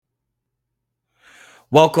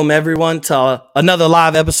Welcome everyone to another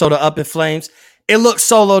live episode of Up in Flames. It looks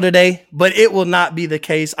solo today, but it will not be the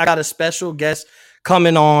case. I got a special guest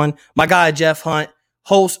coming on. My guy, Jeff Hunt,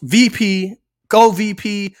 host, VP,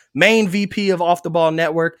 co-VP, main VP of Off the Ball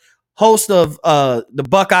Network, host of the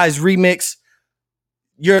Buckeyes Remix,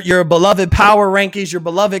 your beloved power rankings, your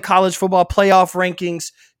beloved college football playoff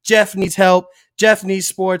rankings. Jeff needs help. Jeff needs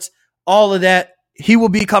sports, all of that. He will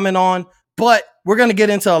be coming on, but we're going to get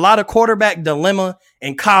into a lot of quarterback dilemma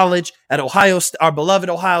in college at Ohio, our beloved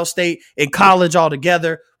Ohio State, in college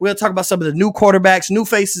altogether. We're going to talk about some of the new quarterbacks, new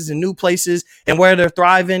faces in new places, and where they're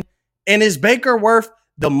thriving. And is Baker worth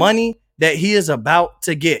the money that he is about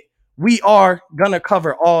to get? We are going to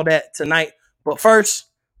cover all that tonight. But first,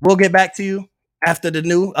 we'll get back to you after the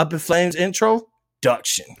new Up in Flames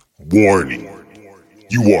introduction. Warning.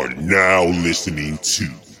 You are now listening to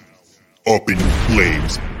Up in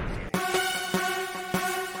Flames.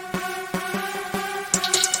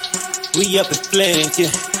 We up in flames,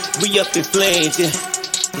 yeah. We up in flames, yeah.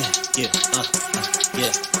 Yeah.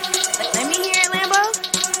 Let me hear it, Lambo.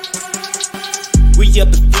 We up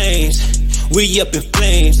in flames. We up in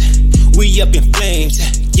flames. We up in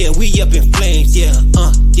flames. Yeah, we up in flames, yeah.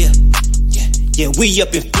 Yeah. We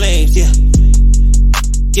up in flames, yeah.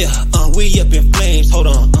 Yeah, we up in flames. Hold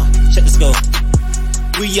on, check this go.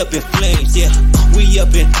 We up in flames, yeah. We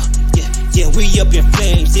up in, yeah. We up in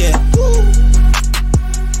flames, yeah. Woo.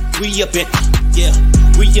 We up in, yeah,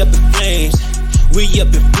 we up in flames, we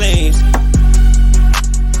up in flames.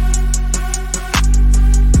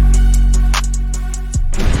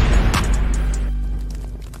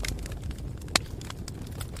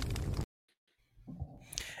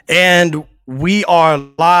 And we are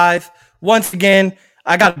live once again.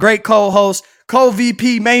 I got a great co-host,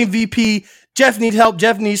 co-VP, main VP. Jeff needs help.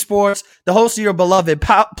 Jeff needs sports. The host of your beloved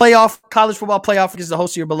college football playoff is the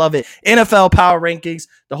host of your beloved NFL power rankings.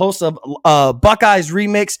 The host of Buckeyes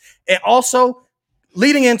Remix, and also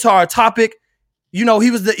leading into our topic. You know,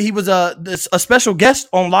 he was a special guest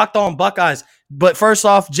on Locked On Buckeyes. But first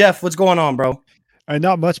off, Jeff, what's going on, bro?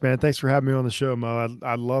 Not much, man. Thanks for having me on the show, Mo.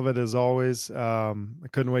 I love it as always. I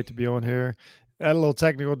couldn't wait to be on here. I had a little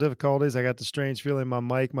technical difficulties. I got the strange feeling my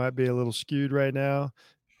mic might be a little skewed right now.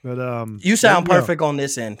 But you sound perfect on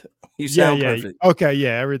this end. You sound perfect. Okay,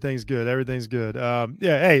 yeah, everything's good. Everything's good.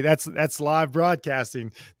 Hey, that's live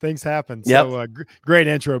broadcasting. Things happen. Yep. So great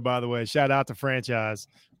intro, by the way. Shout out to Franchise.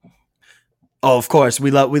 Oh, of course. We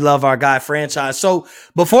love our guy Franchise. So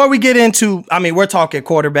before we get into, we're talking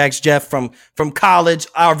quarterbacks, Jeff, from college,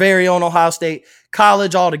 our very own Ohio State,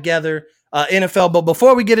 college altogether, NFL. But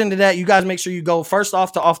before we get into that, you guys make sure you go first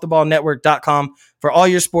off to offtheballnetwork.com for all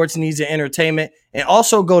your sports needs and entertainment. And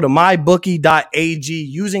also go to mybookie.ag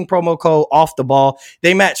using promo code offtheball.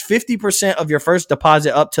 They match 50% of your first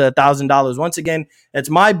deposit up to $1,000. Once again, that's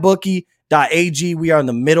mybookie.ag. We are in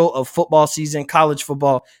the middle of football season, college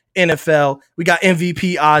football, NFL. We got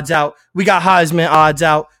MVP odds out. We got Heisman odds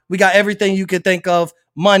out. We got everything you could think of.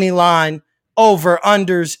 Money line, over,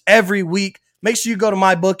 unders every week. Make sure you go to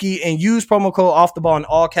MyBookie and use promo code offtheball in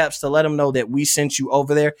all caps to let them know that we sent you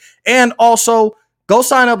over there. And also, go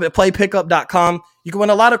sign up at playpickup.com. You can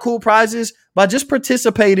win a lot of cool prizes by just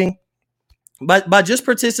participating, by just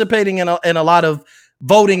participating in a lot of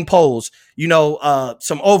voting polls. You know,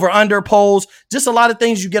 some over-under polls, just a lot of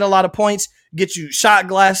things. You get a lot of points. Get you shot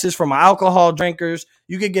glasses from alcohol drinkers.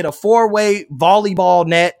 You could get a 4-way volleyball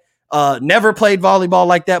net. Never played volleyball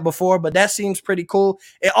like that before, but that seems pretty cool.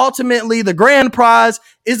 And ultimately, the grand prize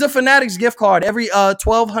is a Fanatics gift card. Every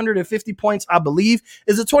 1,250 points, I believe,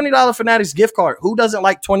 is a $20 Fanatics gift card. Who doesn't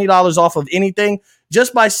like $20 off of anything?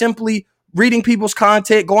 Just by simply reading people's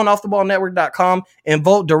content, going offtheballnetwork.com and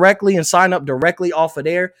vote directly and sign up directly off of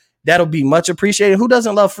there. That'll be much appreciated. Who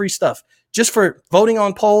doesn't love free stuff? Just for voting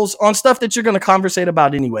on polls on stuff that you're going to conversate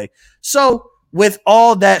about anyway. So with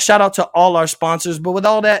all that, shout out to all our sponsors. But with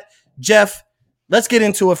all that, Jeff, let's get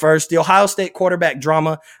into it first. The Ohio State quarterback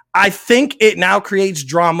drama. I think it now creates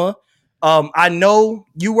drama. I know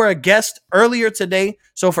you were a guest earlier today.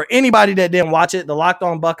 So for anybody that didn't watch it, the Locked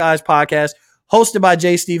On Buckeyes podcast hosted by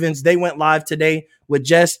Jay Stevens, they went live today with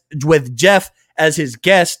Jeff as his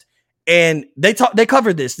guest. And they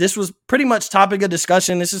covered this. This was pretty much topic of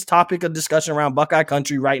discussion. This is topic of discussion around Buckeye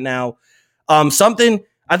country right now. Something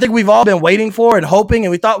I think we've all been waiting for and hoping,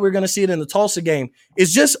 and we thought we were going to see it in the Tulsa game.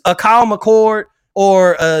 It's just a Kyle McCord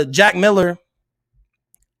or a Jack Miller,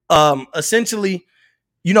 essentially,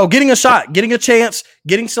 you know, getting a shot, getting a chance,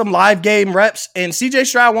 getting some live game reps. And CJ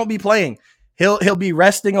Stroud won't be playing. He'll be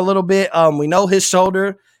resting a little bit. We know his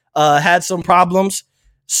shoulder had some problems.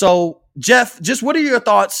 So, Jeff, just what are your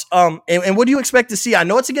thoughts? And what do you expect to see? I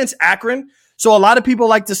know it's against Akron, So a lot of people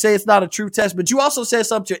like to say it's not a true test, but you also said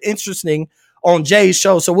something interesting on Jay's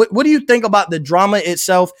show. So what do you think about the drama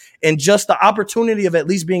itself and just the opportunity of at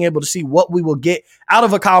least being able to see what we will get out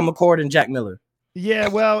of a Kyle McCord and Jack Miller? Yeah,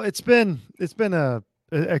 well, it's been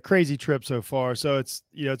a crazy trip so far. So it's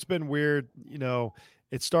been weird.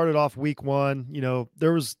 It started off week one.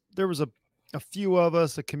 There was a few of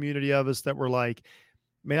us, a community of us that were like,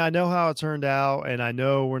 man, I know how it turned out, and I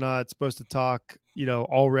know we're not supposed to talk,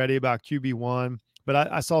 already about QB1, but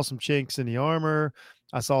I saw some chinks in the armor.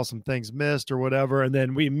 I saw some things missed or whatever. And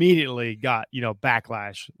then we immediately got,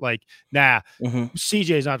 backlash. Like, nah,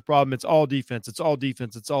 CJ's not the problem. It's all defense. It's all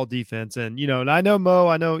defense. It's all defense. And, and I know, Mo,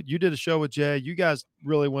 I know you did a show with Jay. You guys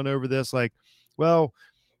really went over this. Like, well,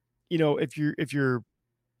 if your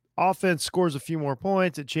offense scores a few more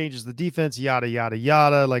points, it changes the defense, yada, yada,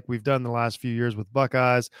 yada, like we've done the last few years with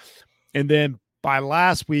Buckeyes. And then by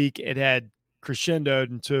last week, it had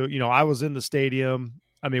crescendoed into, I was in the stadium.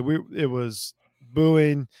 I mean, it was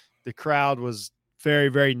booing. The crowd was very,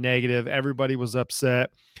 very negative. Everybody was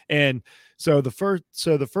upset. And so the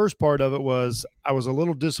first part of it was I was a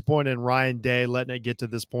little disappointed in Ryan Day letting it get to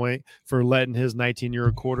this point, for letting his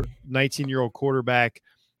 19-year-old quarterback,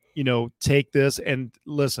 take this. And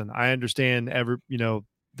listen, I understand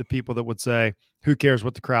the people that would say, who cares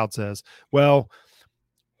what the crowd says? Well,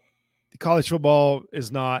 college football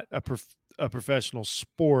is not a professional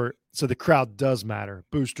sport, so the crowd does matter.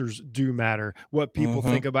 Boosters do matter. What people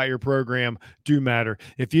think about your program do matter.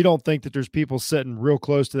 If you don't think that there's people sitting real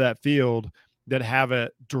close to that field that have a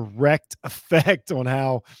direct effect on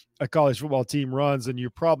how a college football team runs, then you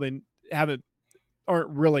probably aren't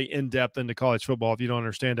really in depth into college football if you don't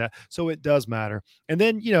understand that. So it does matter. And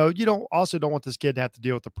then, you don't want this kid to have to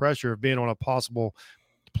deal with the pressure of being on a possible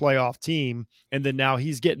playoff team, and then now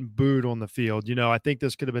he's getting booed on the field. I think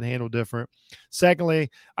this could have been handled different. Secondly,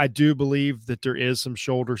 I do believe that there is some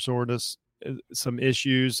shoulder soreness, some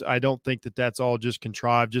issues. I don't think that that's all just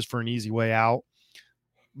contrived just for an easy way out.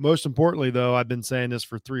 Most importantly, though, I've been saying this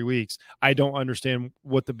for 3 weeks. I don't understand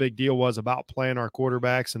what the big deal was about playing our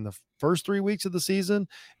quarterbacks in the first 3 weeks of the season,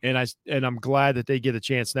 and I'm glad that they get a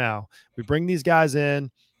chance now. We bring these guys in.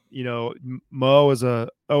 Mo, as a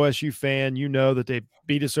OSU fan, that they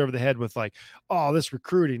beat us over the head with like, oh, this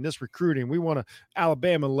recruiting. We want a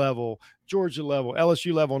Alabama level, Georgia level,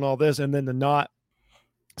 LSU level, and all this, and then the not.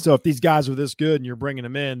 So if these guys are this good and you're bringing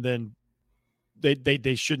them in, then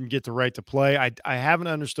they shouldn't get the right to play. I haven't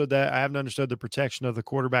understood that. I haven't understood the protection of the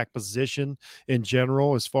quarterback position in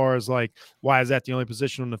general, as far as like, why is that the only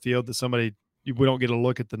position on the field that we don't get a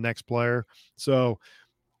look at the next player? So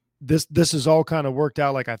this is all kind of worked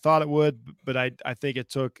out like I thought it would, but I think it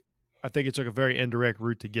took a very indirect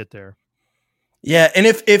route to get there. Yeah, and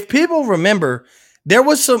if people remember, there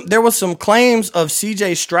was some claims of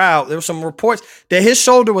CJ Stroud. There were some reports that his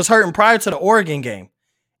shoulder was hurting prior to the Oregon game.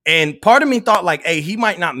 And part of me thought like, hey, he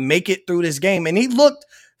might not make it through this game. And he looked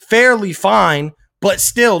fairly fine, but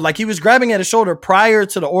still, like, he was grabbing at his shoulder prior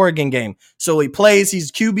to the Oregon game. So he plays,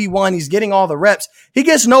 he's QB1, he's getting all the reps. He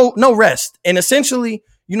gets no rest. And essentially,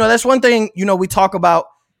 that's one thing, we talk about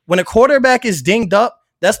when a quarterback is dinged up.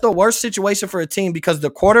 That's the worst situation for a team because the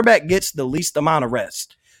quarterback gets the least amount of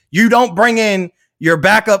rest. You don't bring in your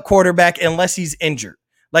backup quarterback unless he's injured.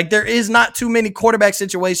 Like, there is not too many quarterback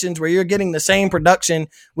situations where you're getting the same production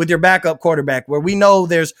with your backup quarterback, where we know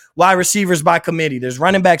there's wide receivers by committee, there's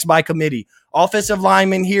running backs by committee, offensive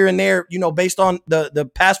linemen here and there, based on the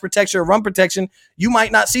pass protection or run protection. You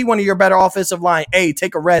might not see one of your better offensive line,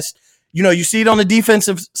 take a rest. You see it on the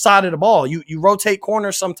defensive side of the ball. You rotate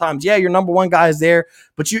corners sometimes. Yeah, your number one guy is there,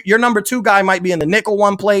 but your number two guy might be in the nickel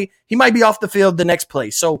one play. He might be off the field the next play.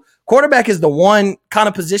 So quarterback is the one kind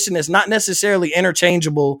of position that's not necessarily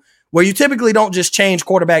interchangeable, where you typically don't just change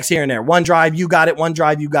quarterbacks here and there. One drive, you got it. One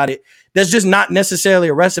drive, you got it. That's just not necessarily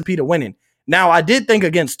a recipe to winning. Now, I did think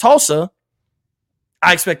against Tulsa,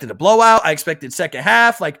 I expected a blowout. I expected second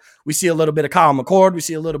half. Like, we see a little bit of Kyle McCord. We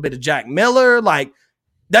see a little bit of Jack Miller. Like,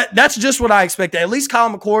 that's just what I expected. At least Kyle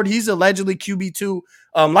McCord, he's allegedly QB2.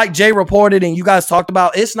 Like Jay reported and you guys talked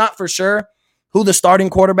about, it's not for sure who the starting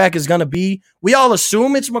quarterback is going to be. We all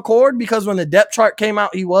assume it's McCord because when the depth chart came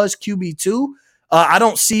out, he was QB2. I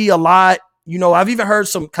don't see a lot. I've even heard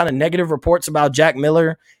some kind of negative reports about Jack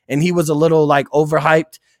Miller, and he was a little like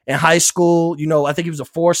overhyped in high school. I think he was a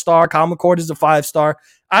 4-star. Kyle McCord is a 5-star.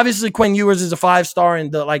 Obviously, Quinn Ewers is a 5-star and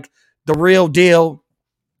the real deal.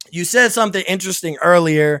 You said something interesting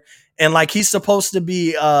earlier, and like, he's supposed to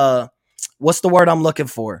be what's the word I'm looking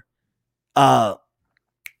for? Not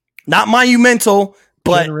monumental,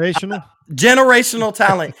 but generational. Generational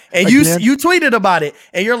talent. And Again? you tweeted about it,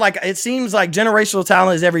 and you're like, it seems like generational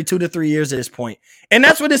talent is every 2 to 3 years at this point. And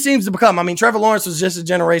that's what it seems to become. I mean, Trevor Lawrence was just a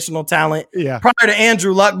generational talent. Yeah. Prior to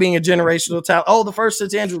Andrew Luck being a generational talent. Oh, the first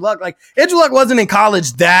since Andrew Luck. Like, Andrew Luck wasn't in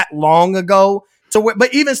college that long ago.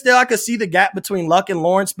 But even still, I could see the gap between Luck and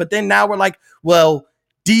Lawrence. But then now we're like, well,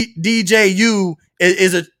 DJU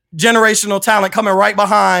is a generational talent coming right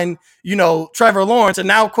behind, Trevor Lawrence, and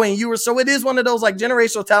now Quinn Ewers. So it is one of those like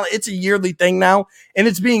generational talent. It's a yearly thing now, and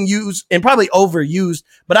it's being used and probably overused,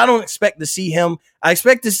 but I don't expect to see him. I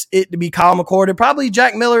expect it to be Kyle McCord and probably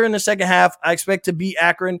Jack Miller in the second half. I expect to be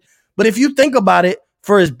Akron. But if you think about it,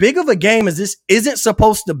 for as big of a game as this isn't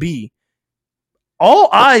supposed to be, all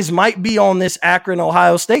eyes might be on this Akron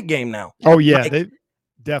Ohio State game now. Oh yeah, they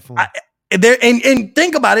definitely. And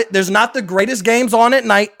think about it. There's not the greatest games on at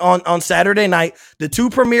night on Saturday night. The two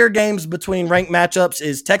premier games between ranked matchups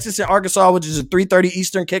is Texas and Arkansas, which is a 3:30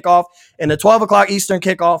 Eastern kickoff, and a 12 o'clock Eastern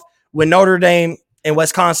kickoff with Notre Dame and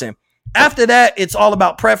Wisconsin. After that, it's all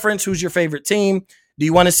about preference. Who's your favorite team? Do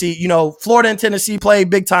you want to see, Florida and Tennessee play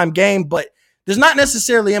big time game? But there's not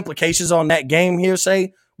necessarily implications on that game here,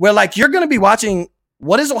 say, where like you're going to be watching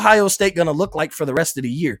what is Ohio State going to look like for the rest of the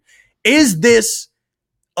year? Is this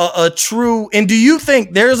a true, and do you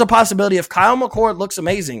think there is a possibility if Kyle McCord looks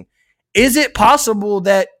amazing, is it possible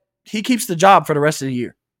that he keeps the job for the rest of the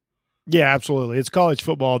year? Yeah, absolutely. It's college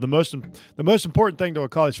football. The most important thing to a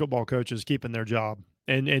college football coach is keeping their job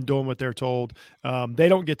and doing what they're told. They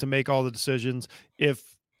don't get to make all the decisions. If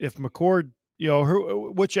McCord,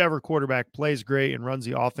 whichever quarterback plays great and runs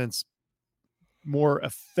the offense more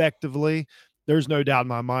effectively, there's no doubt in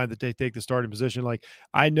my mind that they take the starting position. Like,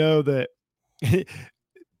 I know that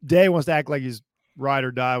Day wants to act like he's ride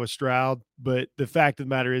or die with Stroud, but the fact of the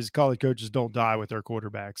matter is college coaches don't die with their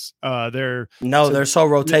quarterbacks. They're so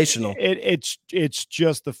rotational. It's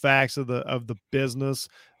just the facts of the business.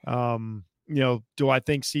 Do I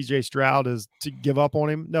think CJ Stroud is to give up on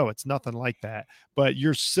him? No, it's nothing like that. But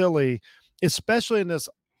you're silly, especially in this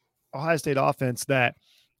Ohio State offense that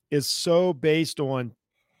is so based on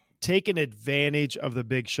taking advantage of the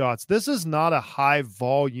big shots. This is not a high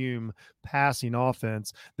volume passing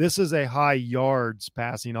offense. This is a high yards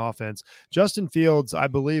passing offense. Justin Fields, I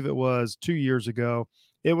believe it was 2 years ago,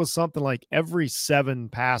 it was something like every 7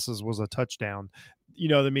 passes was a touchdown. You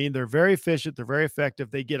know what I mean? They're very efficient. They're very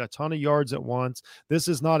effective. They get a ton of yards at once. This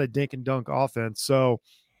is not a dink and dunk offense. So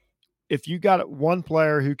if you got one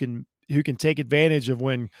player who can take advantage of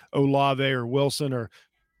when Olave or Wilson or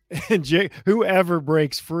whoever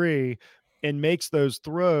breaks free and makes those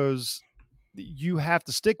throws, you have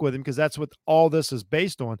to stick with him because that's what all this is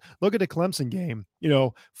based on. Look at the Clemson game. I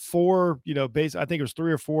think it was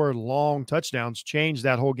 3 or 4 long touchdowns changed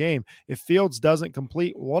that whole game. If Fields doesn't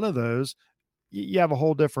complete one of those, you have a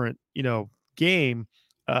whole different, game.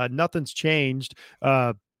 Nothing's changed.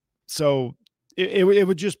 So it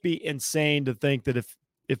would just be insane to think that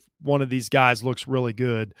if one of these guys looks really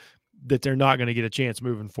good, that they're not going to get a chance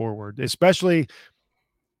moving forward, especially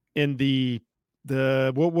in the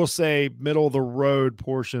we'll say middle of the road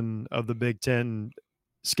portion of the Big Ten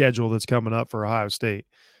schedule that's coming up for Ohio State.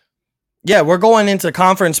 Yeah, we're going into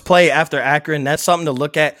conference play after Akron. That's something to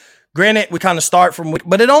look at. Granted, we kind of start from,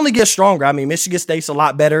 but it only gets stronger. I mean, Michigan State's a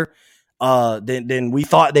lot better than we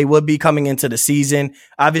thought they would be coming into the season.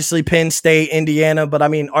 Obviously, Penn State, Indiana, but I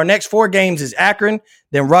mean, our next 4 games is Akron,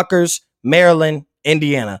 then Rutgers, Maryland,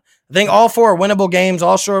 Indiana. I think all 4 are winnable games.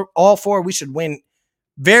 All 4 we should win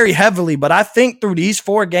very heavily. But I think through these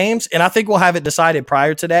 4 games, and I think we'll have it decided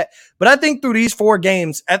prior to that, but I think through these 4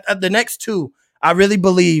 games, at the next 2, I really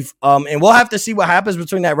believe, and we'll have to see what happens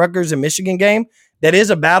between that Rutgers and Michigan game. That is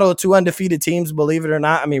a battle of 2 undefeated teams, believe it or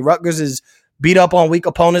not. I mean, Rutgers is beat up on weak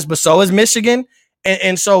opponents, but so is Michigan.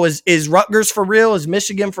 And so is Rutgers for real? Is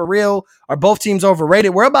Michigan for real? Are both teams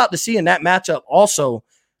overrated? We're about to see in that matchup also.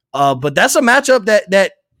 But that's a matchup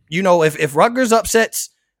that if Rutgers upsets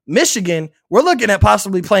Michigan, we're looking at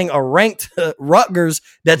possibly playing a ranked Rutgers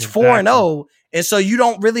that's 4-0. And so you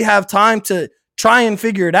don't really have time to try and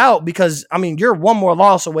figure it out because, I mean, you're one more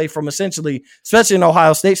loss away from essentially, especially in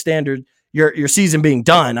Ohio State standard, your season being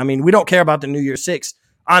done. I mean, we don't care about the New Year's Six.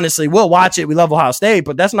 Honestly, we'll watch it. We love Ohio State,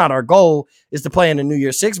 but that's not our goal, is to play in the New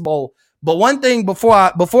Year's Six Bowl. But one thing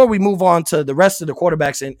before we move on to the rest of the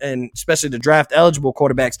quarterbacks and especially the draft eligible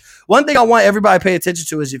quarterbacks, one thing I want everybody to pay attention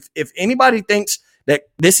to is if anybody thinks that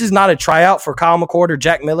this is not a tryout for Kyle McCord or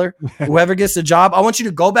Jack Miller, whoever gets the job, I want you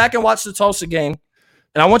to go back and watch the Tulsa game.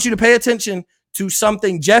 And I want you to pay attention to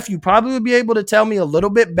something, Jeff, you probably would be able to tell me a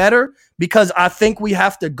little bit better because I think we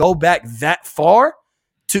have to go back that far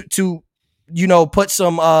to put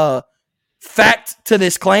some fact to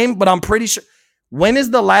this claim, but I'm pretty sure. When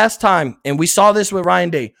is the last time, and we saw this with Ryan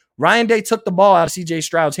Day, Ryan Day took the ball out of CJ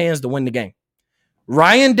Stroud's hands to win the game.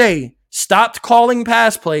 Ryan Day stopped calling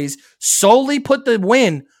pass plays, solely put the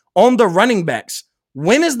win on the running backs.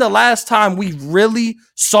 When is the last time we really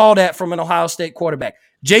saw that from an Ohio State quarterback?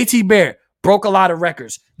 JT Barrett broke a lot of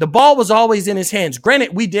records. The ball was always in his hands.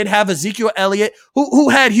 Granted, we did have Ezekiel Elliott who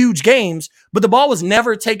had huge games, but the ball was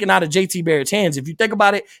never taken out of JT Barrett's hands. If you think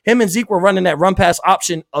about it, him and Zeke were running that run pass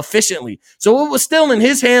option efficiently. So it was still in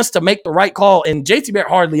his hands to make the right call, and JT Barrett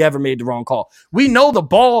hardly ever made the wrong call. We know the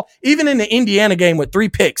ball, even in the Indiana game with 3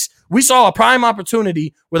 picks, we saw a prime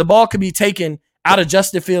opportunity where the ball could be taken out of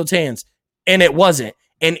Justin Fields' hands, and it wasn't.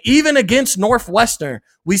 And even against Northwestern,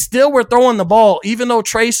 we still were throwing the ball. Even though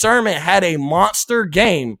Trey Sermon had a monster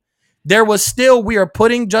game, there was still, we are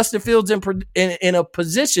putting Justin Fields in a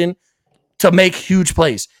position to make huge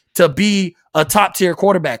plays, to be a top-tier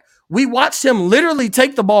quarterback. We watched him literally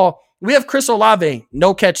take the ball. We have Chris Olave,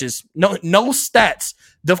 no catches, no stats.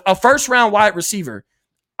 A first-round wide receiver.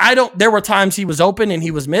 There were times he was open and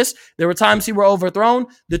he was missed. There were times he were overthrown.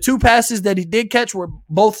 The 2 passes that he did catch were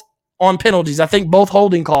both on penalties. I think both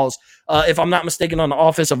holding calls, if I'm not mistaken, on the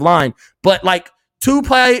offensive line. But like two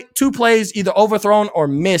plays either overthrown or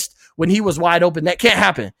missed when he was wide open. That can't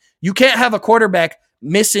happen. You can't have a quarterback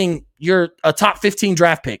missing a top 15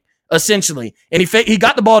 draft pick, essentially. And he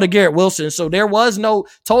got the ball to Garrett Wilson. So there was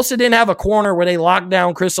Tulsa didn't have a corner where they locked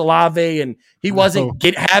down Chris Olave and he wasn't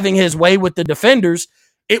having his way with the defenders.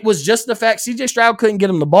 It was just the fact CJ Stroud couldn't get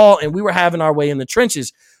him the ball and we were having our way in the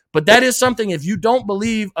trenches. But that is something, if you don't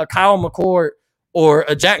believe a Kyle McCord or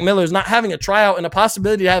a Jack Miller is not having a tryout and a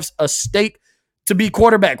possibility to have a stake to be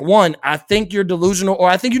quarterback one, I think you're delusional, or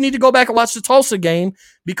I think you need to go back and watch the Tulsa game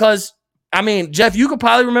because, I mean, Jeff, you could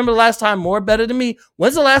probably remember the last time more better than me.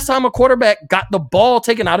 When's the last time a quarterback got the ball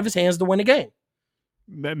taken out of his hands to win a game?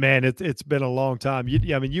 Man, it's been a long time.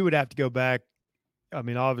 You would have to go back, I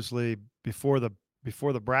mean, obviously before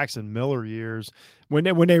the Braxton Miller years, when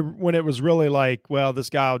it was really like, well, this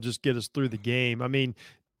guy will just get us through the game. I mean,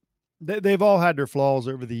 they've all had their flaws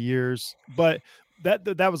over the years, but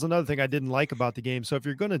that was another thing I didn't like about the game. So if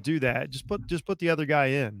you're going to do that, just put the other guy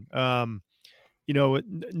in.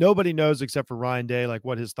 Nobody knows except for Ryan Day, like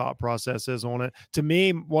what his thought process is on it. To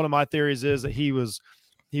me, one of my theories is that he was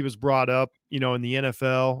brought up, in the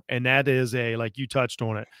NFL, and that is like you touched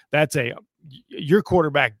on it. That's your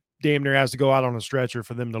quarterback damn near has to go out on a stretcher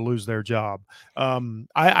for them to lose their job.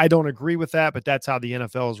 I don't agree with that, but that's how the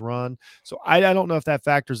NFL is run. So I don't know if that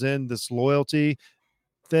factors in this loyalty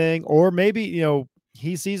thing, or maybe,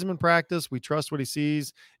 he sees him in practice. We trust what he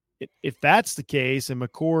sees. If that's the case, and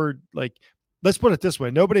McCord, like, let's put it this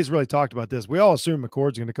way. Nobody's really talked about this. We all assume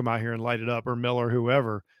McCord's going to come out here and light it up, or Miller,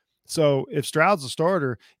 whoever. So if Stroud's a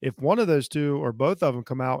starter, if one of those two or both of them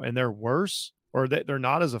come out and they're worse, or that they're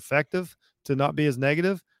not as effective, to not be as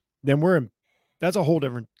negative, then that's a whole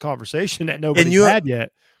different conversation that nobody's had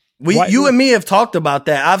yet. You and me have talked about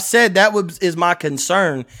that. I've said that is my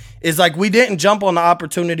concern, is like, we didn't jump on the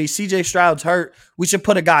opportunity. CJ Stroud's hurt. We should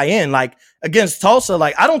put a guy in. Like against Tulsa,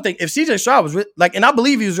 like, I don't think if CJ Stroud was and I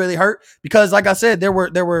believe he was really hurt, because like I said, there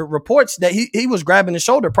were reports that he was grabbing his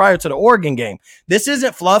shoulder prior to the Oregon game. This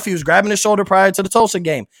isn't fluff. He was grabbing his shoulder prior to the Tulsa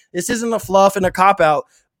game. This isn't a fluff and a cop out,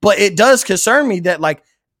 but it does concern me that, like,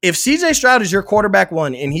 if CJ Stroud is your quarterback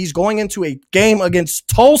one and he's going into a game against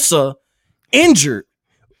Tulsa injured,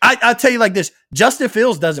 I tell you like this, Justin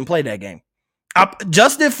Fields doesn't play that game.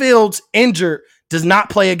 Justin Fields injured does not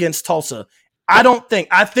play against Tulsa.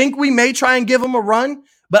 I think we may try and give him a run,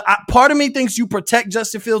 but part of me thinks you protect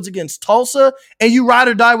Justin Fields against Tulsa and you ride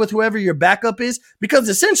or die with whoever your backup is, because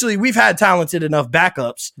essentially we've had talented enough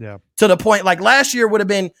backups to the point, like last year we'd have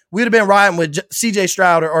been riding with CJ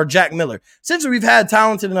Stroud or Jack Miller. Since we've had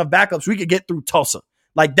talented enough backups, we could get through Tulsa.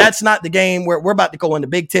 Like, that's not the game where we're about to go into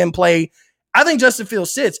Big Ten play. I think Justin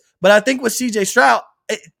Fields sits, but I think with CJ Stroud,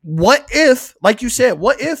 what if, like you said,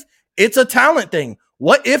 what if it's a talent thing?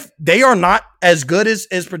 What if they are not as good as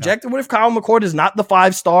projected? What if Kyle McCord is not the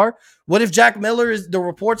 5-star? What if Jack Miller the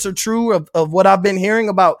reports are true of what I've been hearing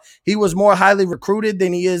about, he was more highly recruited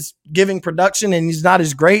than he is giving production and he's not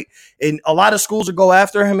as great, and a lot of schools will go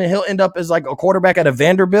after him and he'll end up as like a quarterback at a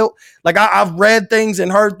Vanderbilt. Like, I've read things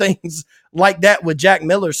and heard things like that with Jack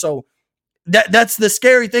Miller. So that's the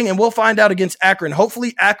scary thing, and we'll find out against Akron.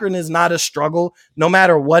 Hopefully Akron is not a struggle no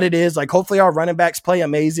matter what it is. Like, hopefully our running backs play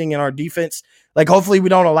amazing and our defense, like, hopefully we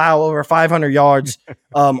don't allow over 500 yards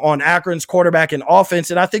on Akron's quarterback and offense,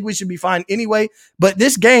 and I think we should be fine anyway. But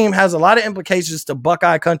this game has a lot of implications to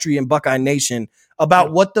Buckeye country and Buckeye Nation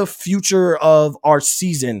about what the future of our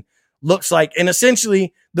season looks like, and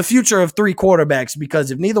essentially the future of 3 quarterbacks, because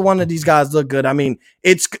if neither one of these guys look good, I mean,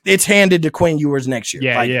 it's handed to Quinn Ewers next year.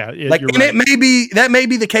 That may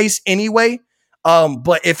be the case anyway.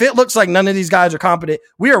 But if it looks like none of these guys are competent,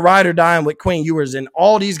 we are ride or dying with Quinn Ewers, and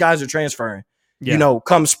all these guys are transferring,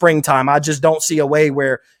 come springtime. I just don't see a way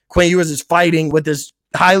where Quinn Ewers is fighting with as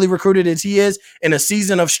highly recruited as he is in a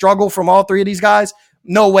season of struggle from all 3 of these guys.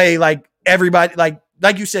 No way. Like everybody, like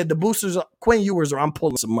you said, the boosters, Quinn Ewers, I'm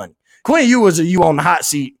pulling some money. Quinn Ewers are you on the hot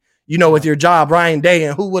seat, with your job, Ryan Day,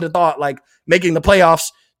 and who would have thought making the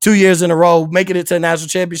playoffs 2 years in a row, making it to a national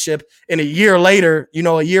championship, and a year later,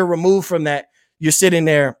 a year removed from that, you're sitting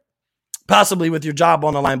there possibly with your job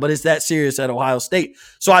on the line, but it's that serious at Ohio State.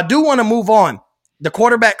 So I do want to move on. The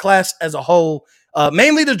quarterback class as a whole,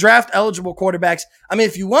 mainly the draft eligible quarterbacks. I mean,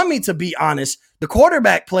 if you want me to be honest, the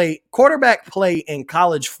quarterback play in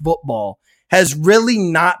college football has really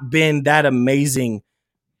not been that amazing,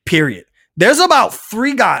 period. There's about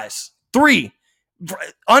 3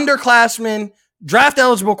 underclassmen, draft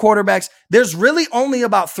eligible quarterbacks. There's really only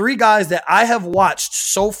about 3 guys that I have watched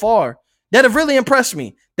so far that have really impressed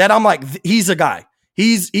me, that I'm like, he's a guy.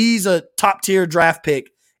 He's a top tier draft pick.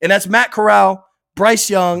 And that's Matt Corral, Bryce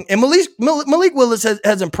Young, and Malik Willis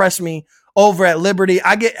has impressed me over at Liberty.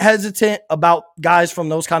 I get hesitant about guys from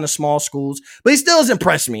those kind of small schools, but he still has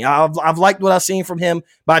impressed me. I've liked what I've seen from him,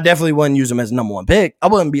 but I definitely wouldn't use him as a number 1 pick. I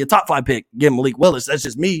wouldn't be a top 5 pick getting Malik Willis. That's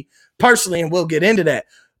just me personally, and we'll get into that.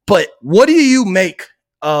 But what do you make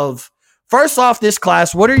of, first off, this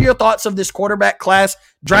class? What are your thoughts of this quarterback class,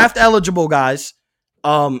 draft eligible guys?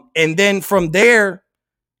 And then from there,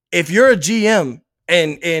 if you're a GM,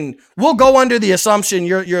 and we'll go under the assumption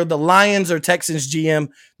you're the Lions or Texans GM.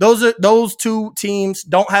 Those 2 teams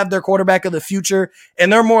don't have their quarterback of the future, and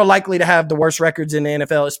they're more likely to have the worst records in the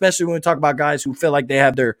NFL, especially when we talk about guys who feel like they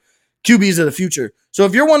have their QBs of the future. So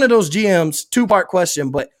if you're one of those GMs, 2-part question,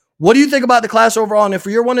 but what do you think about the class overall? And if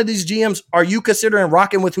you're one of these GMs, are you considering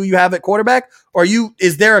rocking with who you have at quarterback? Or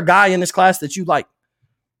is there a guy in this class that you like?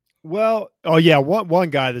 Well,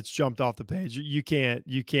 one guy that's jumped off the page. You can't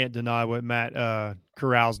deny what Matt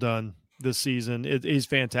Corral's done this season. He's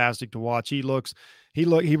fantastic to watch. He reminds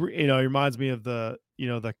me of the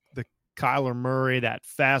Kyler Murray, that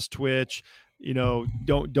fast twitch.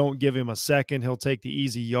 Don't give him a second. He'll take the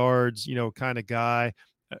easy yards. Kind of guy.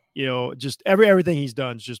 Just everything he's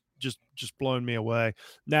done is just blown me away.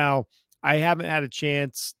 Now, I haven't had a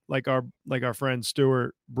chance like our friend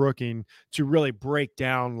Stuart Brooking to really break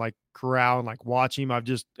down like Corral and watch him. I've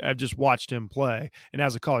just watched him play, and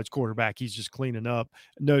as a college quarterback, he's just cleaning up.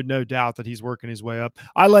 No doubt that he's working his way up.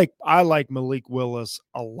 I like Malik Willis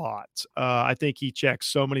a lot. I think he checks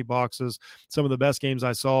so many boxes. Some of the best games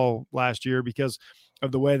I saw last year because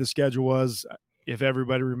of the way the schedule was. If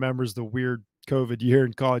everybody remembers the weird COVID year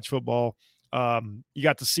in college football, you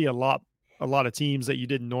got to see a lot of teams that you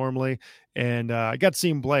didn't normally. And I got to see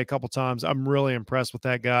him play a couple times. I'm really impressed with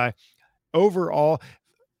that guy. Overall,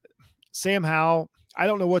 Sam Howell, I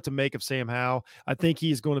don't know what to make of Sam Howell. I think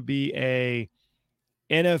he's going to be a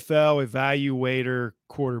NFL evaluator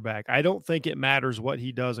quarterback. I don't think it matters what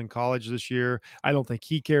he does in college this year. I don't think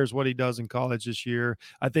he cares what he does in college this year.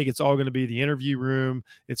 I think it's all going to be the interview room.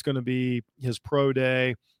 It's going to be his pro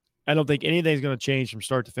day. I don't think anything's going to change from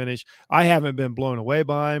start to finish. I haven't been blown away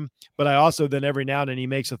by him, but I also then every now and then he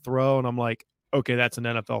makes a throw and I'm like, okay, that's an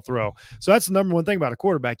NFL throw. So that's the number one thing about a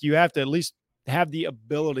quarterback. You have to at least have the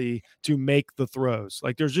ability to make the throws.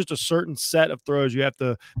 Like there's just a certain set of throws you have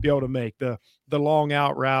to be able to make. The long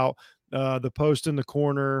out route, the post in the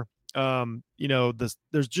corner. There's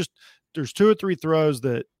 2 or 3 throws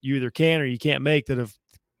that you either can or you can't make that have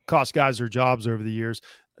cost guys their jobs over the years.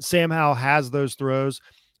 Sam Howell has those throws.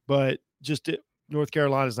 But North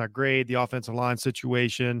Carolina's not great. The offensive line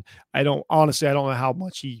situation. I don't know how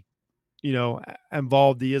much he,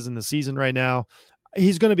 involved he is in the season right now.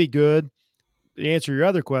 He's going to be good. To answer your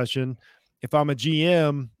other question, if I'm a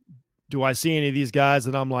GM, do I see any of these guys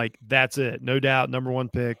that I'm like, that's it, no doubt, number 1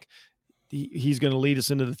 pick? He's going to lead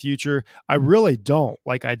us into the future. I really don't,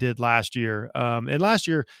 like I did last year. And last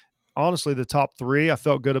year, honestly, the top 3 I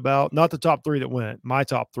felt good about. Not the top 3 that went. My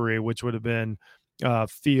top 3, which would have been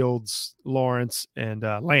Fields, Lawrence, and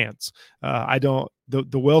Lance. The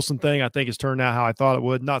Wilson thing I think has turned out how I thought it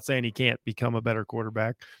would. Not saying he can't become a better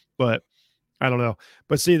quarterback, but I don't know.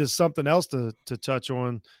 But see, there's something else to touch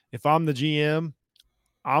on. If I'm the GM,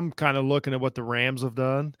 I'm kind of looking at what the Rams have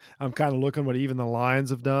done. I'm kind of looking at what even the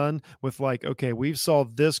Lions have done with okay, we've saw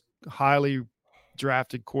this highly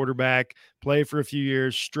drafted quarterback play for a few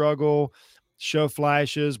years, struggle, show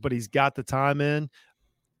flashes, but he's got the time in.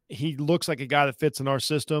 He looks like a guy that fits in our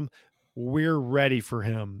system. we're ready for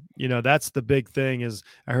him. That's the big thing. Is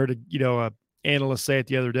I heard a analyst say it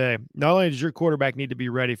the other day. Not only does your quarterback need to be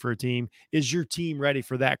ready for a team, is your team ready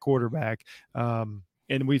for that quarterback?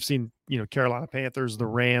 And we've seen, Carolina Panthers, the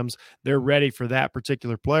Rams, they're ready for that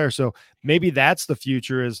particular player. So maybe that's the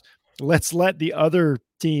future, is let's let the other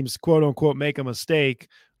teams, quote unquote, make a mistake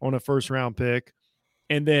on a first round pick.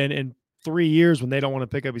 And then in 3 years, when they don't want to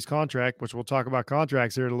pick up his contract, which we'll talk about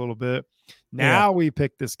contracts here in a little bit, now we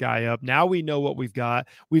pick this guy up. Now we know what we've got.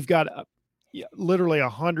 We've got literally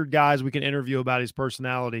 100 guys we can interview about his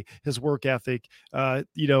personality, his work ethic,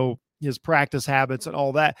 his practice habits and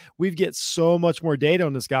all that. We get so much more data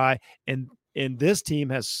on this guy, and this team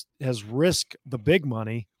has risked the big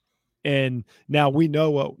money, and now we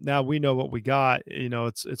know what we got.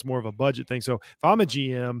 It's more of a budget thing. So if I'm a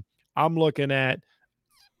GM, I'm looking at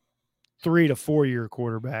 3 to 4 year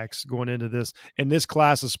quarterbacks going into this, in this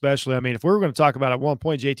class especially. I mean, if we were going to talk about at one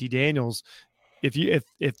point JT Daniels, if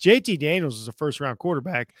JT Daniels is a first round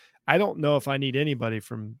quarterback, I don't know if I need anybody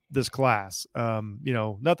from this class.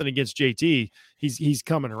 Nothing against JT. He's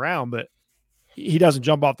coming around, but he doesn't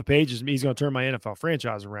jump off the pages. He's going to turn my NFL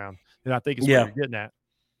franchise around. And I think it's what you're getting at.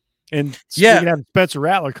 And you can have a Spencer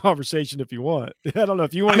Rattler conversation if you want. I don't know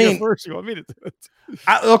if you want to go first. You want me to do it?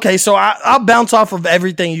 Okay, so I'll bounce off of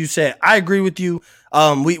everything you said. I agree with you.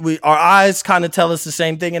 We our eyes kind of tell us the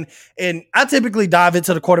same thing, and I typically dive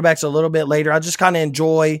into the quarterbacks a little bit later. I just kind of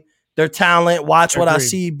enjoy their talent, watch what I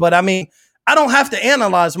see. But I mean, I don't have to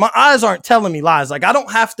analyze. My eyes aren't telling me lies. Like, I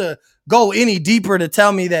don't have to go any deeper to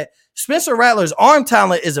tell me that Spencer Rattler's arm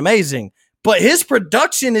talent is amazing, but his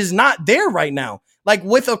production is not there right now. Like,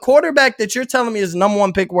 with a quarterback that you're telling me is number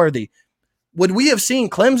one pick worthy, would we have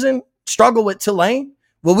seen Clemson struggle with Tulane?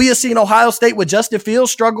 Would we have seen Ohio State with Justin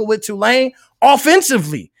Fields struggle with Tulane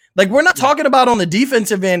offensively? Like, we're not talking about on the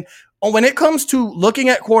defensive end. When it comes to looking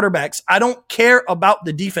at quarterbacks, I don't care about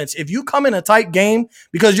the defense. If you come in a tight game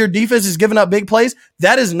because your defense is giving up big plays,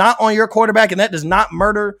 that is not on your quarterback, and that does not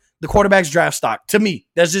murder the quarterback's draft stock. To me,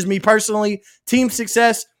 that's just me personally. Team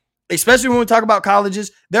success, especially when we talk about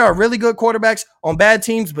colleges, there are really good quarterbacks on bad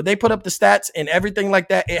teams, but they put up the stats and everything like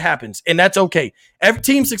that. It happens, and that's okay. Every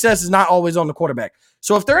team success is not always on the quarterback.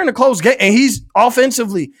 So if they're in a close game and he's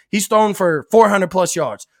offensively, he's thrown for 400 plus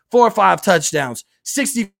yards, 4 or 5 touchdowns,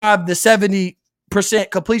 65 to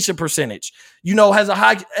 70% completion percentage, has a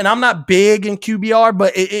high, and I'm not big in QBR,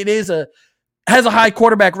 but it has a high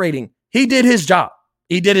quarterback rating. He did his job.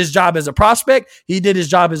 He did his job as a prospect. He did his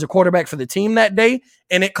job as a quarterback for the team that day.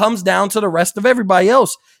 And it comes down to the rest of everybody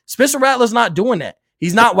else. Spencer Rattler's not doing that.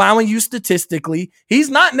 He's not wowing you statistically. He's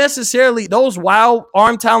not necessarily those wow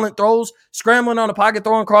arm talent throws, scrambling on a pocket,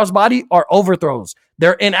 throwing crossbody are overthrows.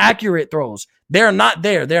 They're inaccurate throws. They're not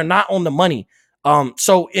there. They're not on the money. And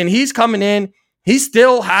he's coming in. He's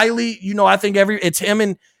still highly, I think it's him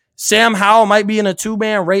and Sam Howell might be in a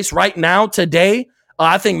 2-man race right now today.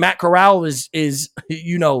 I think Matt Corral is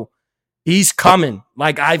he's coming.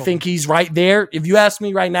 Like, I think he's right there. If you ask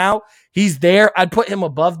me right now, he's there. I'd put him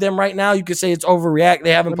above them right now. You could say it's overreact. They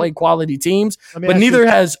haven't played quality teams, but neither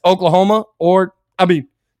has Oklahoma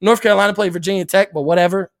North Carolina played Virginia Tech, but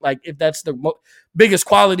whatever. Like, if that's the biggest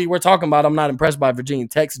quality we're talking about, I'm not impressed by Virginia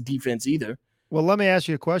Tech's defense either. Well, let me ask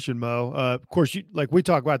you a question, Mo. Of course, we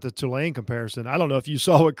talk about the Tulane comparison. I don't know if you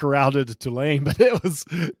saw what Corral did to Tulane, but it was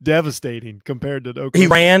devastating compared to Oklahoma. He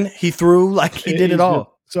ran, he threw, like he did it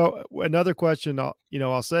all. So another question,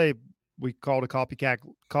 I'll say, we call it a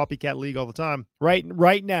copycat league all the time.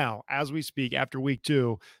 Right now, as we speak, after week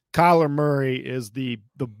 2, Kyler Murray is the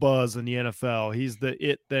buzz in the NFL. He's the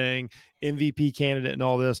it thing, MVP candidate and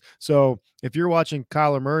all this. So if you're watching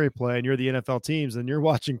Kyler Murray play and you're the NFL teams and you're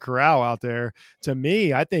watching Corral out there, to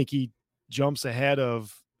me, I think he jumps ahead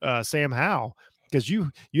of Sam Howell, because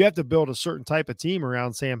you have to build a certain type of team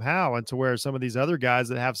around Sam Howell, and to where some of these other guys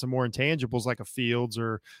that have some more intangibles like a Fields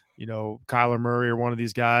or, Kyler Murray or one of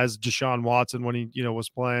these guys, Deshaun Watson when he, was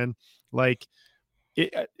playing, like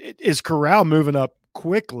is Corral moving up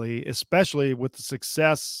quickly, especially with the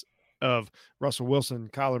success of Russell Wilson,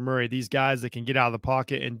 Kyler Murray, these guys that can get out of the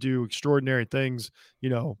pocket and do extraordinary things,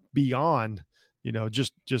 beyond,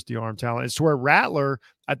 just the arm talent. It's where Rattler,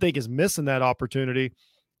 I think, is missing that opportunity.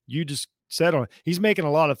 You just said on, he's making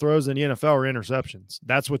a lot of throws in the NFL or interceptions.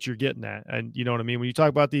 That's what you're getting at. And you know what I mean? When you talk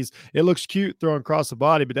about these, it looks cute throwing across the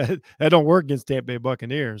body, but that don't work against Tampa Bay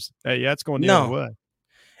Buccaneers. It's going the other way.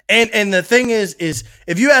 And the thing is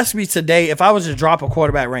if you ask me today, if I was to drop a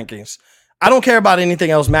quarterback rankings, I don't care about anything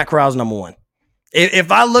else. Matt Corral's number 1.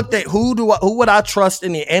 If I looked at who would I trust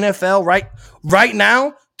in the NFL right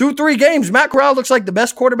now through 3 games, Matt Corral looks like the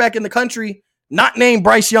best quarterback in the country not named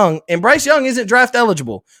Bryce Young, and Bryce Young isn't draft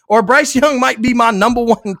eligible. Or Bryce Young might be my number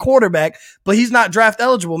one quarterback, but he's not draft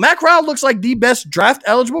eligible. Matt Corral looks like the best draft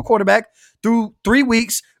eligible quarterback through 3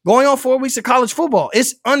 weeks, going on 4 weeks of college football.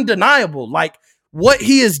 It's undeniable. Like what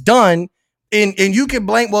he has done, and you can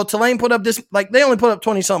blame, well, Tulane put up this, like they only put up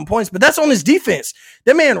 20-something points, but that's on his defense.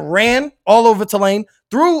 That man ran all over Tulane,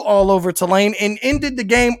 threw all over Tulane, and ended the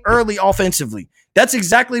game early offensively. That's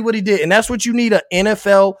exactly what he did. And that's what you need, an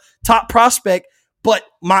NFL top prospect. But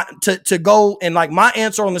to go and like my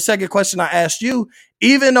answer on the second question I asked you,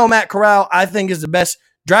 even though Matt Corral, I think, is the best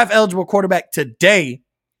draft eligible quarterback today,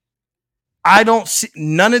 I don't see,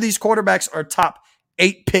 none of these quarterbacks are top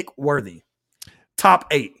 8 pick worthy. Top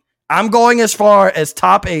 8. I'm going as far as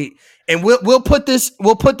top 8. And we'll put this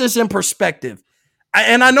in perspective.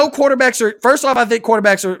 And I know quarterbacks are, first off, I think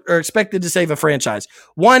quarterbacks are expected to save a franchise.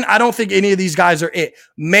 One, I don't think any of these guys are it.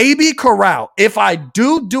 Maybe Corral. If I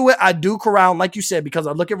do it, I do Corral, like you said, because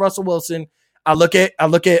I look at Russell Wilson, I look at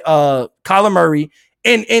Kyler Murray,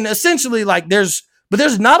 and essentially like there's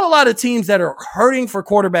not a lot of teams that are hurting for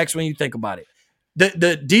quarterbacks when you think about it.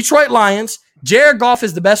 The Detroit Lions, Jared Goff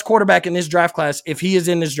is the best quarterback in this draft class if he is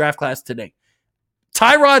in this draft class today.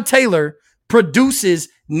 Tyrod Taylor produces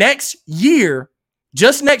next year,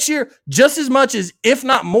 just as much as, if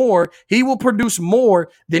not more, he will produce more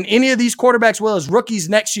than any of these quarterbacks will as rookies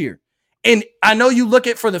next year. And I know you look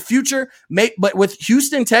at for the future, but with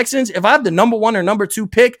Houston Texans, if I have the number 1 or number 2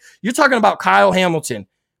 pick, you're talking about Kyle Hamilton,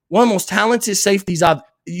 one of the most talented safeties I've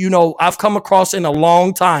come across in a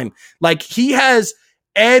long time. Like he has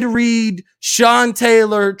Ed Reed, Sean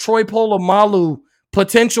Taylor, Troy Polamalu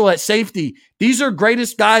potential at safety. These are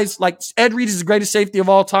greatest guys. Like Ed Reed is the greatest safety of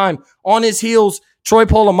all time. On his heels, Troy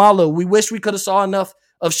Polamalu. We wish we could have saw enough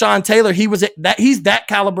of Sean Taylor. He's that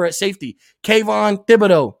caliber at safety. Kayvon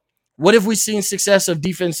Thibodeau. What have we seen success of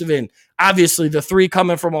defensive end? Obviously, the 3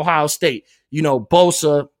 coming from Ohio State.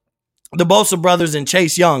 Bosa, the Bosa brothers, and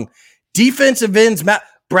Chase Young. Defensive ends,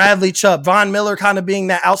 Bradley Chubb, Von Miller kind of being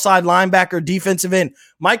that outside linebacker defensive end.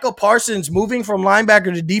 Michael Parsons moving from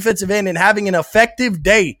linebacker to defensive end and having an effective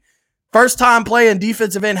day. First time playing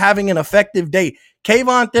defensive end, having an effective day.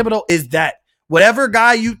 Kayvon Thibodeau is that. Whatever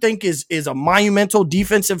guy you think is a monumental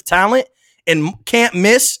defensive talent and can't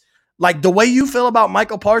miss, like the way you feel about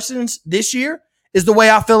Michael Parsons this year is the way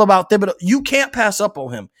I feel about Thibodeau. You can't pass up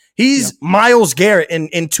on him. He's Myles Garrett in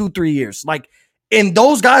 2-3 years. Like, and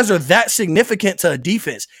those guys are that significant to a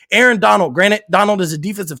defense. Aaron Donald, granted, Donald is a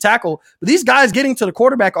defensive tackle, but these guys getting to the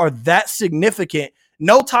quarterback are that significant.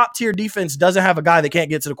 No top tier defense doesn't have a guy that can't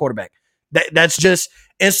get to the quarterback. That's just,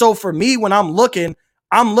 and so for me, when I'm looking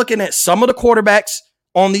at some of the quarterbacks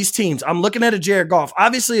on these teams. I'm looking at a Jared Goff.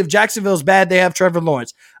 Obviously, if Jacksonville's bad, they have Trevor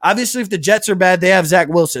Lawrence. Obviously, if the Jets are bad, they have Zach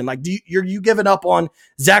Wilson. Like, you giving up on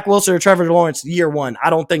Zach Wilson or Trevor Lawrence year one? I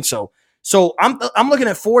don't think so. So I'm looking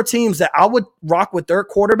at 4 teams that I would rock with their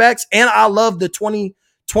quarterbacks, and I love the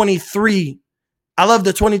 2023. I love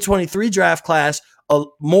the 2023 draft class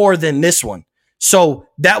more than this one. So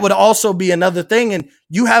that would also be another thing. And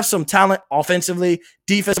you have some talent offensively,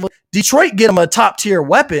 defensively. Detroit get them a top tier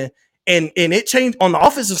weapon, and it changed on the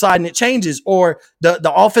offensive side, and it changes. Or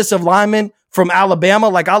the offensive lineman from Alabama,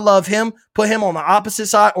 like I love him. Put him on the opposite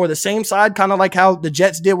side or the same side, kind of like how the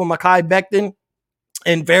Jets did with Mekhi Becton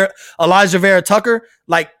and Elijah Vera Tucker.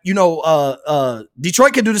 Like,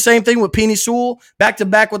 Detroit could do the same thing with Penei Sewell back to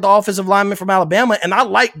back with the offensive lineman from Alabama. And I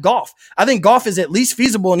like Goff. I think Goff is at least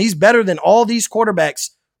feasible, and he's better than all these quarterbacks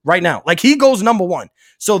right now. Like, he goes number 1.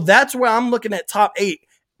 So that's where I'm looking at top 8.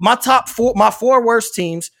 My top 4, my 4 worst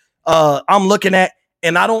teams, I'm looking at,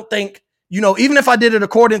 and I don't think, even if I did it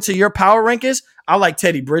according to your power rankings, I like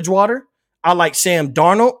Teddy Bridgewater. I like Sam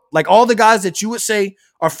Darnold. Like all the guys that you would say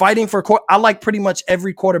are fighting for I like pretty much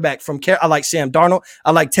every quarterback from I like Sam Darnold. I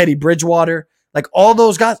like Teddy Bridgewater. Like all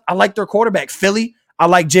those guys, I like their quarterback. Philly, I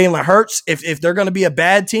like Jalen Hurts. If they're going to be a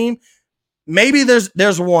bad team, maybe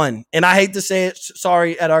there's one, and I hate to say it,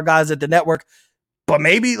 sorry at our guys at the network, but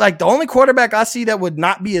maybe like the only quarterback I see that would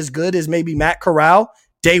not be as good as maybe Matt Corral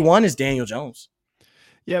day one is Daniel Jones.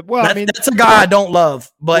 Yeah, well, that's a guy I don't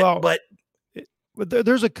love, but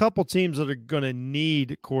there's a couple teams that are going to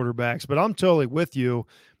need quarterbacks, but I'm totally with you.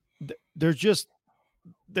 They're just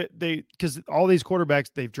because all these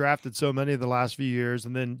quarterbacks, they've drafted so many of the last few years,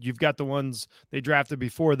 and then you've got the ones they drafted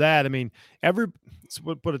before that. I mean,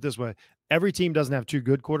 put it this way, every team doesn't have 2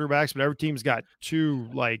 good quarterbacks, but every team's got 2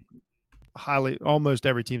 almost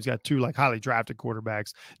every team's got 2 highly drafted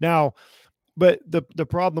quarterbacks. Now, but the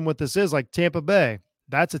problem with this is like Tampa Bay.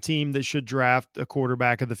 That's a team that should draft a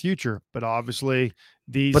quarterback of the future, but obviously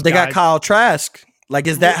they got Kyle Trask. Like,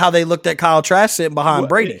 is that how they looked at Kyle Trask sitting behind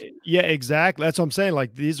Brady? Yeah, exactly. That's what I'm saying.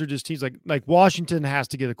 Like, these are just teams like Washington has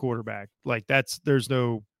to get a quarterback. Like, there's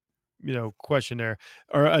no, question there,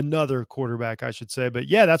 or another quarterback, I should say. But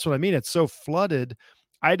yeah, that's what I mean. It's so flooded.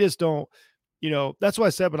 I just don't, that's why I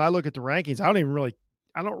said when I look at the rankings, I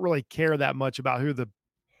don't really care that much about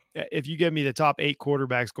if you give me the top 8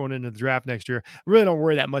 quarterbacks going into the draft next year, I really don't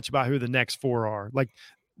worry that much about who the next 4 are. Like,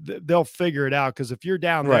 they'll figure it out. Cause if you're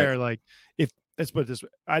down there, like, let's put it this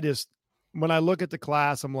way, when I look at the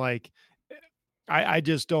class, I'm like, I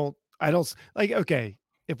don't like, okay,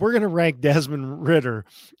 if we're going to rank Desmond Ridder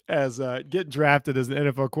as getting drafted as an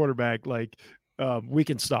NFL quarterback, like, we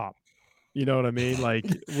can stop. You know what I mean? Like,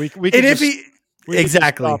 we can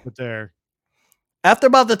exactly stop it there. After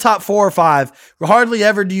about the top 4 or 5, hardly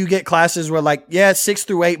ever do you get classes where, like, 6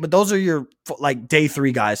 through 8, but those are your like day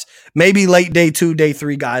 3 guys, maybe late day 2, day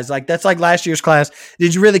 3 guys. Like, that's like last year's class.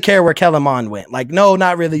 Did you really care where Kellen Mond went? Like, no,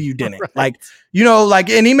 not really. You didn't. Right. Like,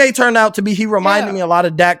 and he may turn out to be, he reminded me a lot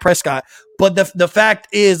of Dak Prescott, but the fact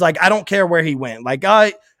is, like, I don't care where he went. Like,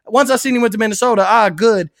 once I seen he went to Minnesota,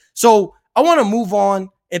 good. So I want to move on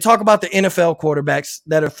and talk about the NFL quarterbacks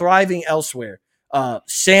that are thriving elsewhere.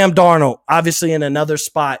 Sam Darnold, obviously in another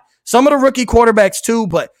spot. Some of the rookie quarterbacks too,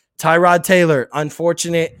 but Tyrod Taylor,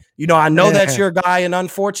 unfortunate. I know that's your guy, and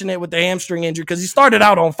unfortunate with the hamstring injury because he started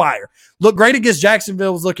out on fire. Looked great against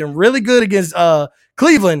Jacksonville, was looking really good against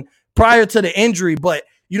Cleveland prior to the injury. But,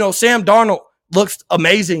 Sam Darnold looks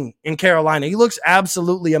amazing in Carolina. He looks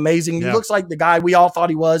absolutely amazing. He looks like the guy we all thought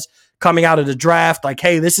he was coming out of the draft. Like,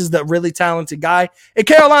 hey, this is the really talented guy. And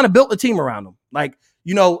Carolina built the team around him. Like,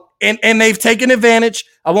 and they've taken advantage.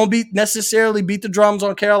 I won't necessarily beat the drums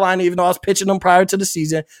on Carolina, even though I was pitching them prior to the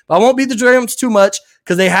season. But I won't beat the drums too much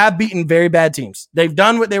because they have beaten very bad teams. They've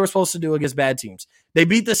done what they were supposed to do against bad teams. They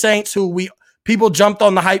beat the Saints, who people jumped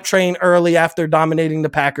on the hype train early after dominating the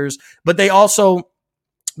Packers. But they're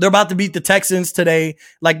about to beat the Texans today.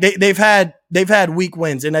 Like, they've had weak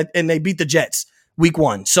wins, and they beat the Jets week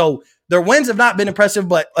 1. So their wins have not been impressive.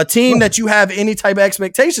 But a team that you have any type of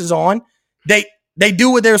expectations on, they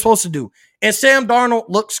do what they're supposed to do. And Sam Darnold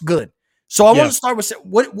looks good. So I want to start with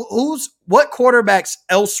what quarterbacks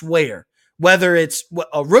elsewhere, whether it's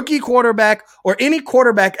a rookie quarterback or any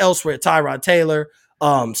quarterback elsewhere, Tyrod Taylor,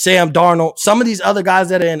 Sam Darnold, some of these other guys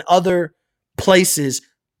that are in other places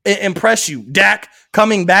impress you. Dak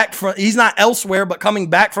coming back he's not elsewhere, but coming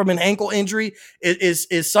back from an ankle injury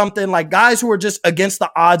is something. Like, guys who are just against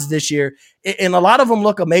the odds this year. And a lot of them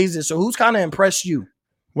look amazing. So who's kind of impressed you?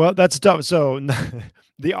 Well, that's tough. So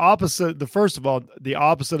the opposite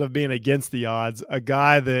of being against the odds, a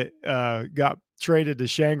guy that got traded to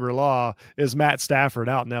Shangri-La is Matt Stafford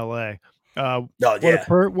out in LA.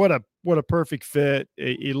 What a perfect fit.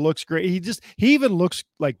 He looks great. He even looks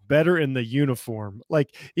like better in the uniform.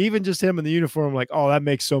 Like, even just him in the uniform, like, oh, that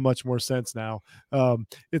makes so much more sense now.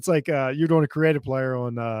 It's like you're doing a creative player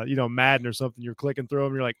on Madden or something. You're clicking through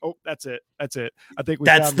them. You're like, oh, that's it. I think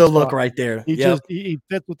that's the look right there. He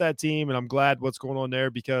fits with that team, and I'm glad what's going on there,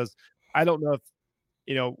 because I don't know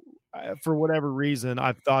if for whatever reason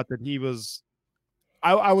I thought that he was.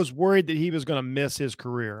 I was worried that he was going to miss his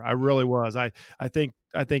career. I really was. I think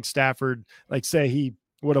Stafford, like, say he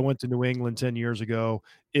would have went to New England 10 years ago,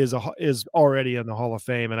 is already in the Hall of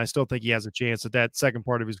Fame, and I still think he has a chance at that second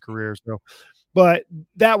part of his career. So, but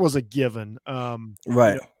that was a given.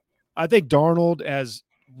 Right. I think Darnold has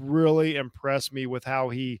really impressed me with how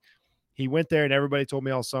he went there, and everybody told me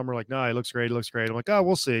all summer, like, no, he looks great. I'm like, oh,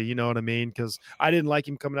 we'll see. You know what I mean? Because I didn't like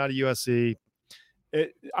him coming out of USC.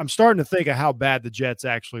 I'm starting to think of how bad the Jets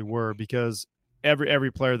actually were, because every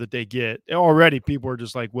player that they get already, people are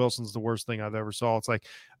just like, Wilson's the worst thing I've ever saw. It's like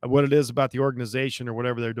what it is about the organization or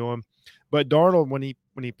whatever they're doing. But Darnold, when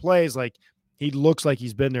he plays, like, he looks like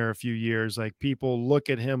he's been there a few years. Like, people look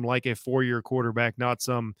at him like a 4-year quarterback, not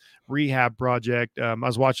some rehab project. I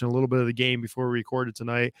was watching a little bit of the game before we recorded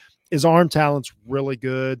tonight. His arm talent's really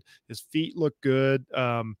good. His feet look good.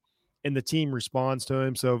 And the team responds to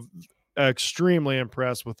him. So extremely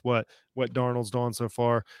impressed with what Darnold's done so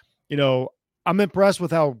far. I'm impressed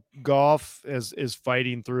with how Goff is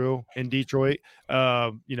fighting through in Detroit.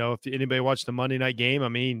 If anybody watched the Monday night game, I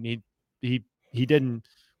mean, he didn't.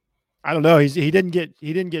 I don't know. He didn't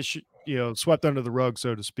get swept under the rug,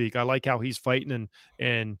 so to speak. I like how he's fighting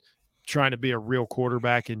and trying to be a real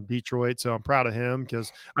quarterback in Detroit. So I'm proud of him,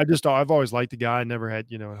 because I've always liked the guy. I never had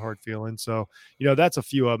a hard feeling. So that's a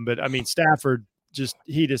few of them. But I mean, Stafford,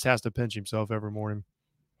 he just has to pinch himself every morning.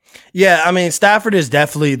 Yeah, I mean, Stafford is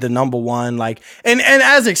definitely the number one. Like, and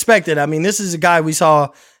as expected, I mean, this is a guy we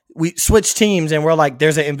switched teams and we're like,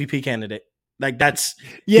 there's an MVP candidate. Like that's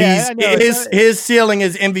Yeah, I know. his ceiling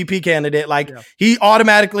is MVP candidate. Like he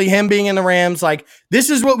automatically, him being in the Rams, like this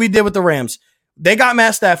is what we did with the Rams. They got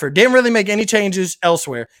Matt Stafford. Didn't really make any changes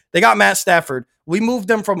elsewhere. They got Matt Stafford. We moved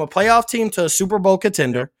them from a playoff team to a Super Bowl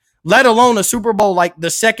contender, let alone a Super Bowl like the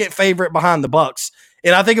second favorite behind the Bucs.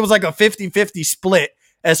 And I think it was like a 50-50 split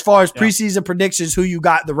as far as preseason predictions, who you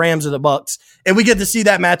got, the Rams or the Bucs. And we get to see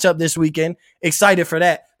that matchup this weekend. Excited for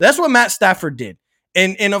that. That's what Matt Stafford did.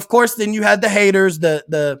 And of course, then you had the haters,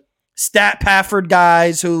 the Stat Pafford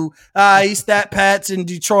guys who he stat pats in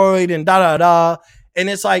Detroit and da. And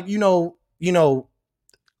it's like,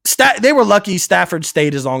 they were lucky Stafford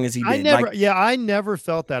stayed as long as he did. I never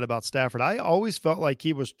felt that about Stafford. I always felt like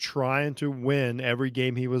he was trying to win every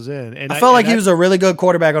game he was in. And I felt like he was a really good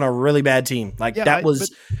quarterback on a really bad team. But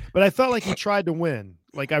I felt like he tried to win.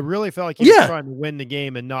 Like I really felt like he was trying to win the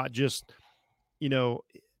game and not just,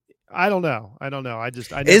 I don't know.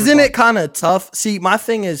 Isn't it kind of tough? See, my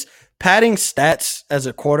thing is padding stats as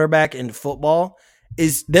a quarterback in football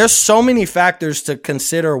is there's so many factors to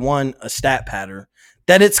consider a stat patter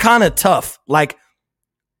that it's kind of tough. Like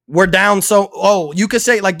we're down. You could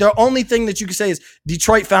say like the only thing that you could say is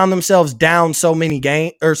Detroit found themselves down so many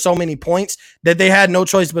points that they had no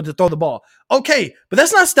choice but to throw the ball. Okay. But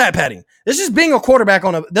that's not stat padding. That's just being a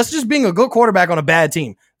good quarterback on a bad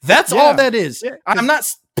team. That's all that is. Yeah, I'm not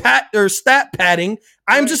stat padding.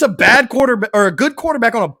 I'm just a bad quarterback or a good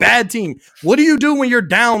quarterback on a bad team. What do you do when you're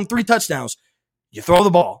down 3 touchdowns? You throw the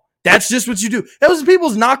ball. That's just what you do. That was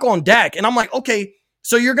people's knock on Dak. And I'm like, okay,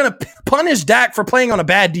 so you're going to punish Dak for playing on a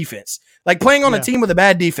bad defense, like playing on a team with a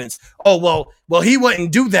bad defense. Oh, well, he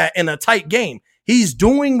wouldn't do that in a tight game. He's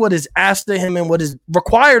doing what is asked of him and what is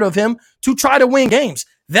required of him to try to win games.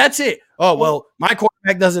 That's it. Oh, well, my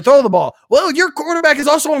quarterback doesn't throw the ball. Well, your quarterback is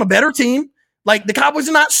also on a better team. Like the Cowboys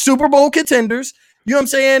are not Super Bowl contenders. You know what I'm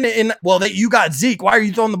saying? And you got Zeke. Why are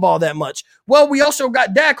you throwing the ball that much? Well, we also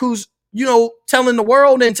got Dak, who's, telling the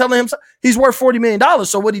world and telling him he's worth $40 million.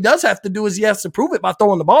 So what he does have to do is he has to prove it by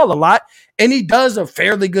throwing the ball a lot. And he does a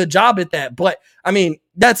fairly good job at that. But I mean,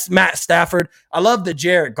 that's Matt Stafford. I love the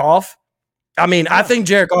Jared Goff. I mean, I think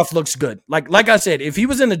Jared Goff looks good. Like I said, if he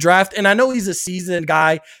was in the draft, and I know he's a seasoned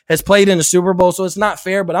guy, has played in the Super Bowl, so it's not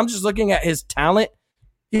fair, but I'm just looking at his talent.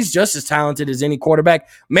 He's just as talented as any quarterback.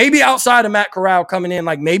 Maybe outside of Matt Corral coming in,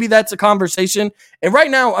 like maybe that's a conversation. And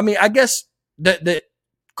right now, I mean, I guess the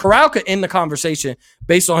Corral could end the conversation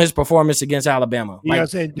based on his performance against Alabama. Like,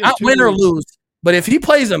 not win or lose, but if he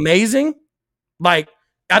plays amazing, like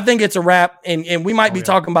I think it's a wrap. And we might be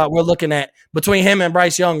talking about, we're looking at between him and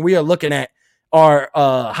Bryce Young, we are looking at our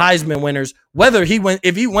Heisman winners.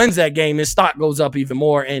 If he wins that game, his stock goes up even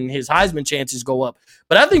more and his Heisman chances go up.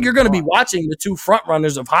 But I think you're going to be watching the two front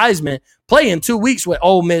runners of Heisman play in 2 weeks with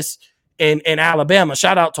Ole Miss and Alabama.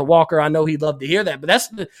 Shout out to Walker. I know he'd love to hear that, but that's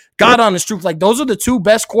the God honest truth. Like those are the two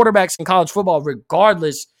best quarterbacks in college football,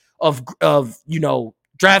 regardless of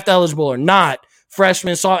draft eligible or not,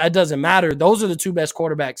 freshman, it doesn't matter. Those are the two best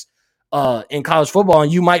quarterbacks in college football,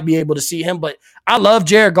 and you might be able to see him. But I love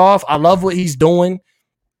Jared Goff. I love what he's doing.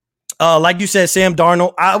 Like you said, Sam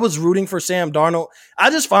Darnold, I was rooting for Sam Darnold.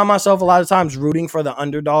 I just find myself a lot of times rooting for the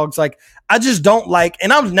underdogs. Like I just don't like,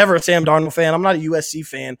 and I was never a Sam Darnold fan. I'm not a USC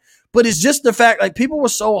fan, but it's just the fact, like people were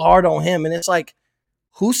so hard on him, and it's like,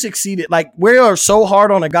 who succeeded? Like we are so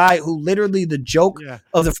hard on a guy who literally the joke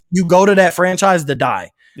of you go to that franchise to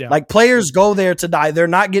die. Yeah. Like players go there to die. They're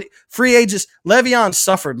not getting free agents. Le'Veon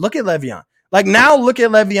suffered. Look at Le'Veon. Like now look at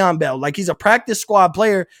Le'Veon Bell. Like he's a practice squad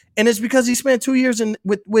player, and it's because he spent 2 years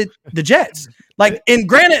with the Jets. Like, and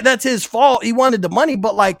granted, that's his fault. He wanted the money,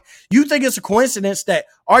 but like you think it's a coincidence that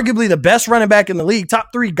arguably the best running back in the league,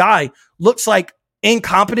 top 3 guy, looks like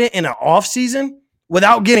incompetent in an off season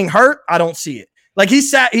without getting hurt? I don't see it. Like he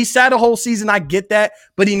sat a whole season. I get that,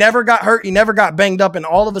 but he never got hurt. He never got banged up. And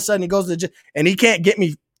all of a sudden he goes to the gym and he can't get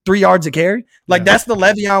me 3 yards of carry. Like that's the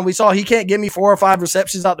Le'Veon we saw. He can't get me 4 or 5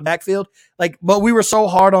 receptions out the backfield. Like, but we were so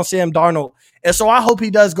hard on Sam Darnold. And so I hope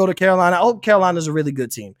he does go to Carolina. I hope Carolina's a really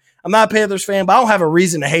good team. I'm not a Panthers fan, but I don't have a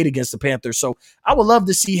reason to hate against the Panthers. So I would love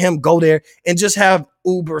to see him go there and just have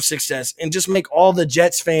uber success and just make all the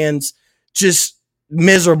Jets fans just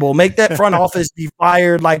miserable. Make that front office be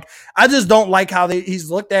fired. Like, I just don't like how he's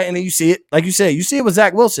looked at. And then you see it, like you said, you see it with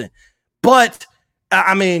Zach Wilson. But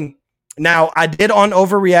I mean, now I did on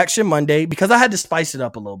Overreaction Monday because I had to spice it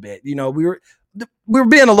up a little bit. We were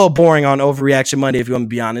being a little boring on Overreaction Monday, if you want to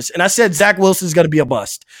be honest. And I said Zach Wilson's going to be a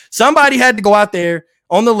bust. Somebody had to go out there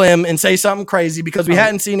on the limb and say something crazy because we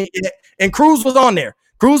hadn't seen it yet. And Cruz was on there.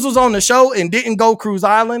 Cruz was on the show and didn't go Cruz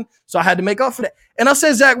Island, so I had to make up for that. And I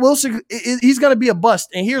said Zach Wilson, he's going to be a bust.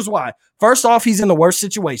 And here's why. First off, he's in the worst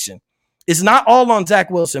situation. It's not all on Zach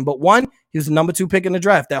Wilson, but one, he was the number 2 pick in the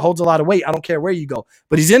draft. That holds a lot of weight. I don't care where you go.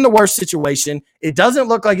 But he's in the worst situation. It doesn't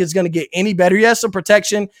look like it's going to get any better. He has some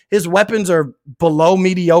protection. His weapons are below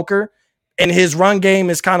mediocre, and his run game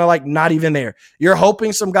is kind of like not even there. You're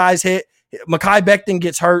hoping some guys hit. Mekhi Becton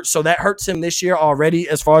gets hurt, so that hurts him this year already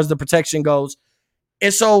as far as the protection goes.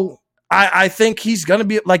 And so I think he's going to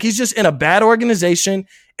be like, he's just in a bad organization,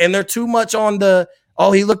 and they're too much on the,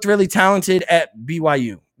 oh, he looked really talented at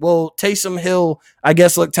BYU. Well, Taysom Hill, I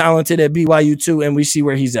guess, looked talented at BYU too, and we see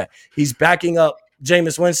where he's at. He's backing up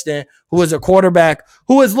Jameis Winston, who is a quarterback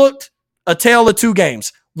who has looked a tale of 2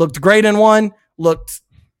 games. Looked great in one, looked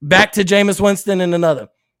back to Jameis Winston in another.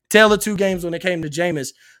 Tale of 2 games when it came to Jameis.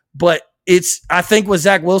 But I think with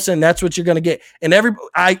Zach Wilson, that's what you're going to get. And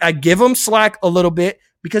I give him slack a little bit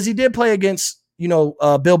because he did play against, Bill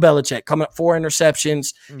Belichick, coming up 4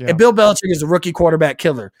 interceptions. Yeah. And Bill Belichick is a rookie quarterback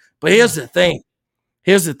killer. But here's the thing.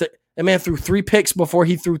 That man threw 3 picks before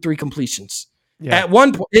he threw 3 completions. Yeah. At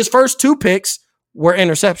one point, his first 2 picks were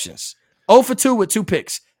interceptions. 0 for 2 with 2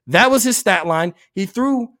 picks. That was his stat line. He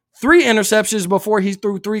threw 3 interceptions before he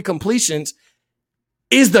threw 3 completions.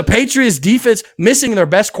 Is the Patriots defense missing their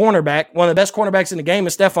best cornerback? One of the best cornerbacks in the game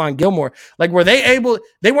is Stephon Gilmore. Like, were they able?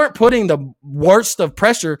 They weren't putting the worst of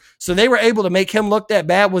pressure, so they were able to make him look that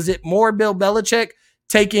bad. Was it more Bill Belichick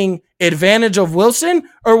taking advantage of Wilson,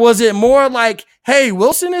 or was it more like, hey,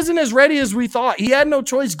 Wilson isn't as ready as we thought? He had no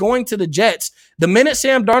choice going to the Jets. The minute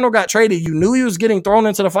Sam Darnold got traded, you knew he was getting thrown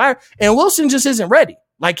into the fire, and Wilson just isn't ready.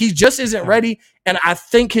 Like, he just isn't ready, and I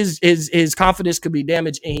think his confidence could be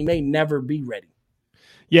damaged, and he may never be ready.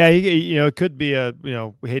 Yeah, it could be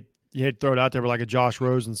you hate to throw it out there, but like a Josh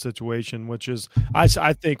Rosen situation, which is,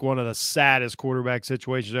 I think, one of the saddest quarterback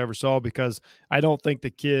situations I ever saw, because I don't think the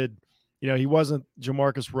kid, he wasn't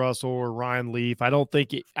Jamarcus Russell or Ryan Leaf. I don't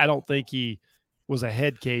think he was a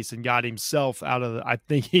head case and got himself out of I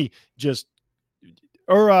think he just,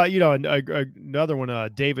 or another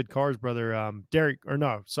one, David Carr's brother,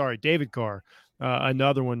 David Carr,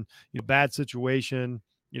 another one, bad situation.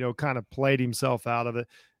 Kind of played himself out of it.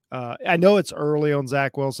 I know it's early on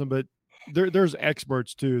Zach Wilson, but there's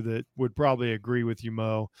experts too that would probably agree with you,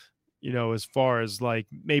 Mo, as far as like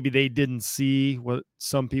maybe they didn't see what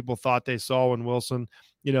some people thought they saw in Wilson.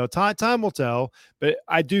 Time will tell, but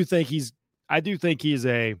I do think he's we're going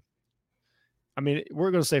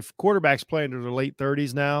to say quarterbacks playing in their late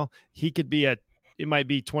 30s now. He could be it might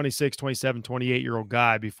be 26, 27, 28-year-old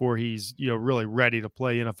guy before he's, really ready to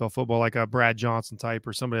play NFL football, like a Brad Johnson type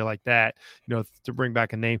or somebody like that, to bring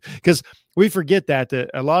back a name. Because we forget that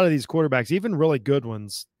a lot of these quarterbacks, even really good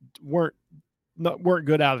ones, weren't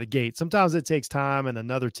good out of the gate. Sometimes it takes time, and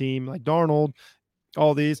another team like Darnold,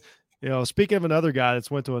 all these, speaking of another guy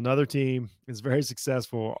that's went to another team, is very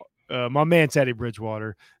successful. My man, Teddy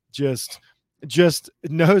Bridgewater, just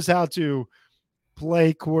knows how to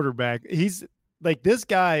play quarterback. He's like, this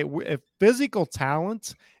guy, physical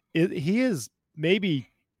talent, he is maybe,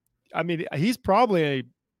 he's probably a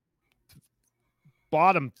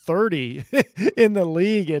bottom 30 in the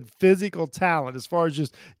league at physical talent, as far as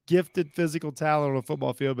just gifted physical talent on a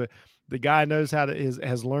football field. But the guy knows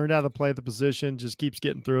has learned how to play the position, just keeps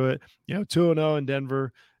getting through it. 2-0 in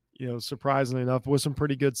Denver, surprisingly enough, with some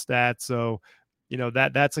pretty good stats. So,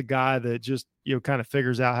 that's a guy that just, kind of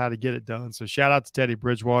figures out how to get it done. So shout out to Teddy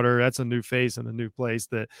Bridgewater. That's a new face in a new place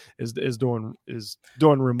that is doing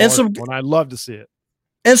remarkable. And I love to see it.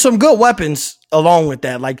 And some good weapons along with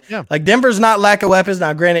that. Like Denver's not lack of weapons.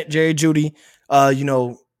 Now, granted, Jerry Jeudy,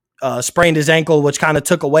 sprained his ankle, which kind of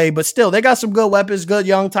took away, but still they got some good weapons, good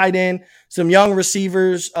young tight end, some young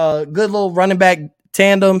receivers, good little running back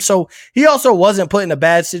tandem. So he also wasn't put in a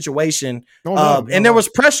bad situation. And there was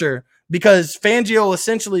pressure, because Fangio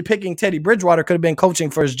essentially picking Teddy Bridgewater could have been coaching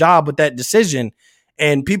for his job with that decision.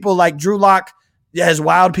 And people like Drew Lock has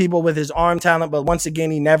wowed people with his arm talent, but once again,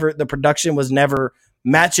 the production was never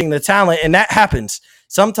matching the talent. And that happens.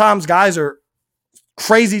 Sometimes guys are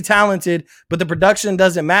crazy talented, but the production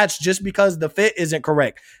doesn't match just because the fit isn't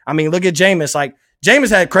correct. Look at Jameis. Like, Jameis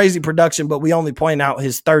had crazy production, but we only point out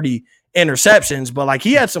his 30 interceptions, but like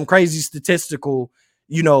he had some crazy statistical,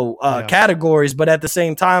 categories. But at the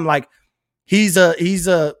same time, like, he's a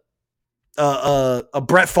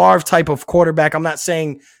Brett Favre type of quarterback. I'm not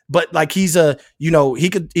saying, but like he's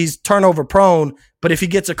turnover prone, but if he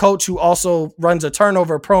gets a coach who also runs a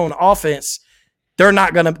turnover prone offense, they're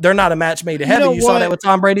not a match made in heaven. You saw that with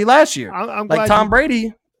Tom Brady last year. I'm like Tom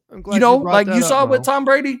Brady, you saw it with Tom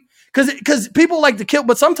Brady. Because people like to kill,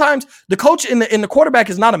 but sometimes the coach in the quarterback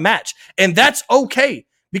is not a match, and that's okay,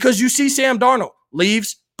 because you see Sam Darnold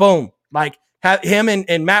leaves, boom, like him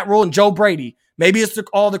and Matt Rule and Joe Brady. Maybe it's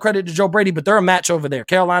all the credit to Joe Brady, but they're a match over there.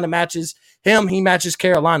 Carolina matches him. He matches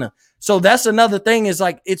Carolina. So that's another thing is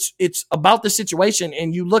like, it's about the situation.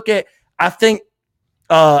 And you look at, I think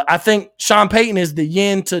Sean Payton is the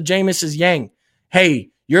yin to Jameis's yang. Hey,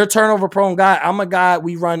 you're a turnover prone guy. I'm a guy.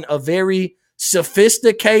 We run a very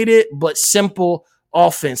sophisticated but simple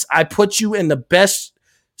offense. I put you in the best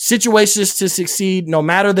situations to succeed, no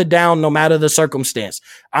matter the down, no matter the circumstance.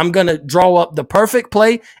 I'm going to draw up the perfect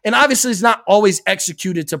play. And obviously it's not always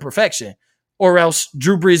executed to perfection, or else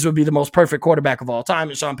Drew Brees would be the most perfect quarterback of all time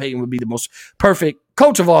and Sean Payton would be the most perfect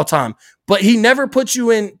coach of all time. But he never puts you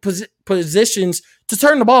in positions to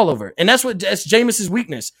turn the ball over. And that's Jameis's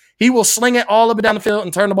weakness. He will sling it all up and down the field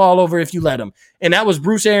and turn the ball over if you let him. And that was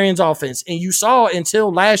Bruce Arians' offense. And you saw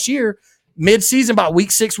until last year, mid-season, about week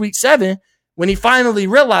 6, week 7, when he finally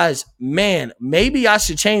realized, man, maybe I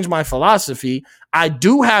should change my philosophy. I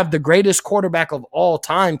do have the greatest quarterback of all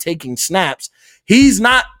time taking snaps. He's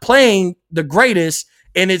not playing the greatest,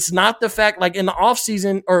 and it's not the fact, like in the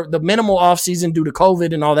offseason or the minimal offseason due to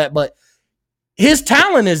COVID and all that, but his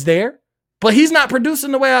talent is there, but he's not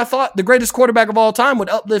producing the way I thought the greatest quarterback of all time would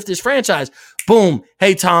uplift his franchise. Boom.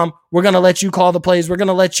 Hey, Tom, we're going to let you call the plays. We're going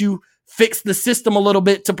to let you fix the system a little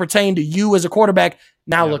bit to pertain to you as a quarterback.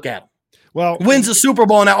 Now look at him. Well, wins a Super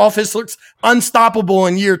Bowl, and that offense looks unstoppable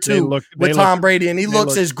in year 2 with Tom Brady, and he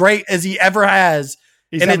looks as great as he ever has.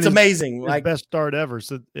 And it's amazing. Like best start ever.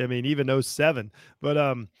 So, I mean, even 07.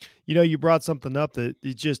 But, you brought something up that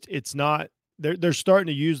it's not, they're starting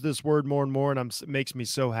to use this word more and more, and it makes me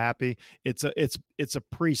so happy. It's a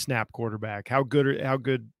pre-snap quarterback. How good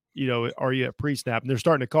are you at pre-snap? And they're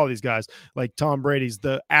starting to call these guys like Tom Brady's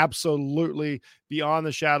the absolutely beyond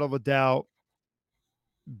the shadow of a doubt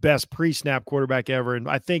best pre-snap quarterback ever. And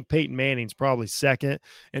I think Peyton Manning's probably second.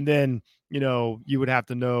 And then, you'd have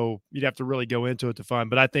to really go into it to find,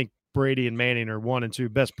 but I think Brady and Manning are 1 and 2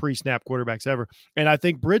 best pre-snap quarterbacks ever. And I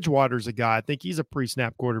think Bridgewater's a guy. I think he's a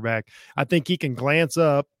pre-snap quarterback. I think he can glance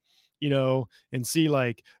up, and see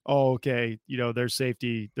like, oh, okay, their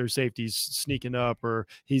safety's sneaking up, or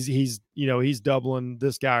he's doubling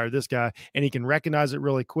this guy or this guy, and he can recognize it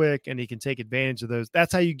really quick and he can take advantage of those.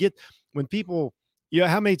 That's how you get when people,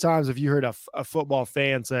 how many times have you heard a football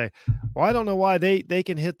fan say, well, I don't know why they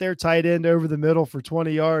can hit their tight end over the middle for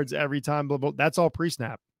 20 yards every time. Blah, blah. That's all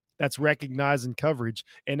pre-snap. That's recognizing coverage,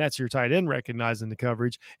 and that's your tight end recognizing the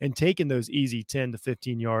coverage and taking those easy 10 to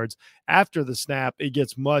 15 yards. After the snap, it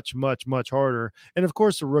gets much, much, much harder. And, of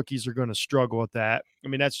course, the rookies are going to struggle with that. I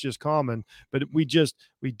mean, that's just common. But we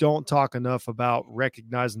don't talk enough about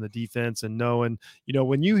recognizing the defense and knowing,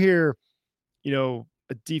 when you hear,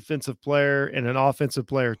 a defensive player and an offensive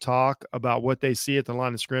player talk about what they see at the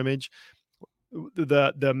line of scrimmage,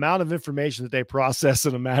 the amount of information that they process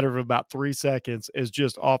in a matter of about 3 seconds is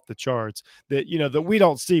just off the charts that we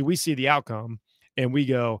don't see. We see the outcome and we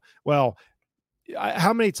go, well,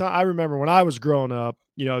 how many times I remember when I was growing up,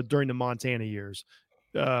 during the Montana years,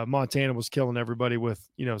 Montana was killing everybody with,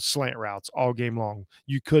 slant routes all game long.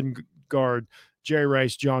 You couldn't guard Jerry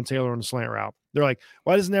Rice, John Taylor on the slant route. They're like,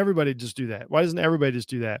 why doesn't everybody just do that? Why doesn't everybody just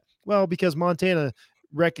do that? Well, because Montana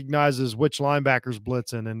recognizes which linebackers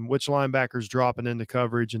blitzing and which linebackers dropping into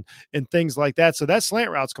coverage and things like that. So that slant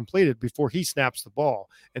route's completed before he snaps the ball.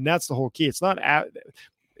 And that's the whole key. It's not,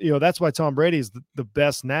 that's why Tom Brady is the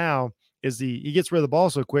best now, is he gets rid of the ball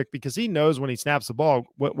so quick because he knows when he snaps the ball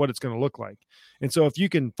what it's going to look like. And so if you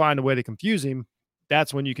can find a way to confuse him,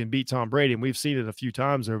 that's when you can beat Tom Brady. And we've seen it a few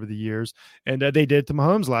times over the years. And they did to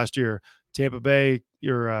Mahomes last year. Tampa Bay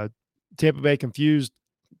confused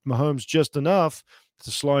Mahomes just enough to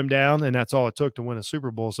slow him down, and that's all it took to win a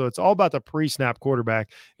Super Bowl. So it's all about the pre-snap quarterback,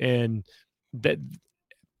 and that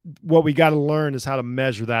what we got to learn is how to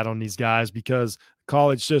measure that on these guys, because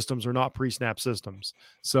college systems are not pre-snap systems.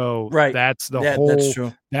 So that's that's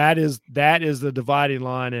true. That is the dividing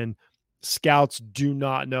line, and scouts do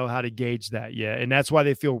not know how to gauge that yet. And that's why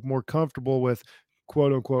they feel more comfortable with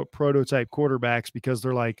quote unquote prototype quarterbacks, because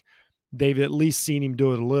they're like, they've at least seen him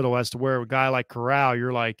do it a little, as to where a guy like Corral,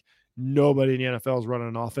 you're like, nobody in the NFL is running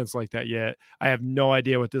an offense like that yet. I have no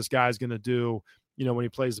idea what this guy's going to do, when he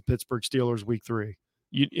plays the Pittsburgh Steelers week 3.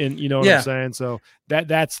 You know what I'm saying? So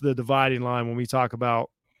that's the dividing line when we talk about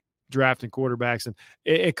drafting quarterbacks, and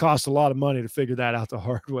it costs a lot of money to figure that out the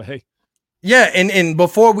hard way. Yeah, and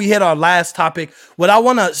before we hit our last topic, what I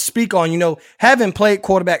want to speak on, having played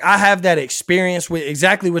quarterback, I have that experience with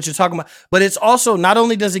exactly what you're talking about. But it's also, not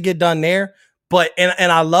only does it get done there, but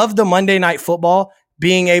and I love the Monday Night Football,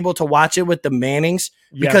 being able to watch it with the Mannings,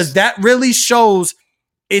 because that really shows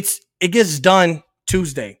it gets done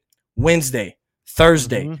Tuesday, Wednesday,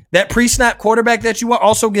 Thursday. Mm-hmm. That pre-snap quarterback that you want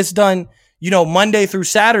also gets done, Monday through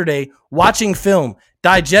Saturday, watching film,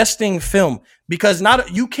 digesting film, because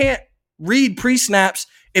you can't read pre-snaps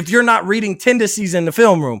if you're not reading tendencies in the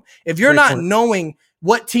film room. If you're not knowing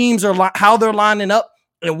what teams are, how they're lining up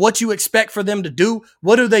and what you expect for them to do,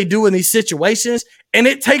 what do they do in these situations? And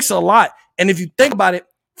it takes a lot. And if you think about it,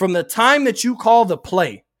 from the time that you call the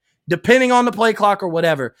play, depending on the play clock or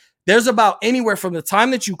whatever, there's about anywhere from the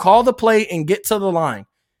time that you call the play and get to the line,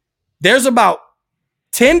 there's about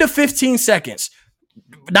 10 to 15 seconds,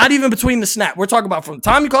 not even between the snap. We're talking about from the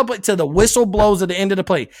time you call play to the whistle blows at the end of the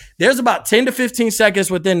play. There's about 10 to 15 seconds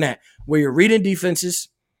within that where you're reading defenses,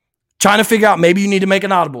 trying to figure out maybe you need to make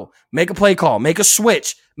an audible, make a play call, make a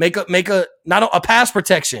switch, make a not a pass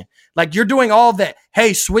protection. Like you're doing all of that.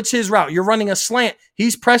 Hey, switch his route. You're running a slant.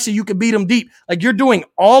 He's pressing. You can beat him deep. Like you're doing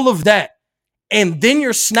all of that. And then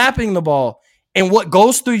you're snapping the ball. And what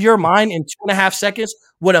goes through your mind in 2.5 seconds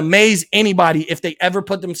would amaze anybody if they ever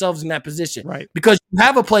put themselves in that position. Right. Because you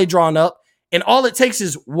have a play drawn up, and all it takes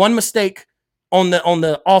is one mistake on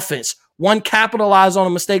the offense, one capitalize on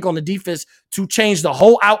a mistake on the defense to change the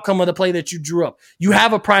whole outcome of the play that you drew up. You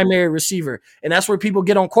have a primary receiver, and that's where people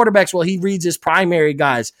get on quarterbacks. Well, he reads his primary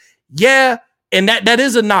guys. Yeah, and that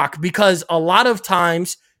is a knock because a lot of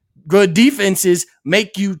times good defenses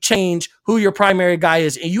make you change who your primary guy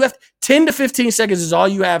is. And you have 10 to 15 seconds is all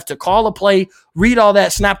you have to call a play, read all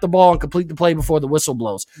that, snap the ball, and complete the play before the whistle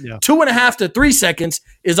blows. Yeah. 2.5 to 3 seconds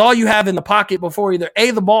is all you have in the pocket before either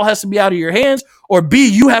A, the ball has to be out of your hands, or B,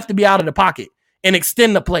 you have to be out of the pocket and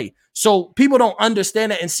extend the play. So people don't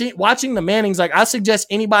understand that. And watching the Mannings, like I suggest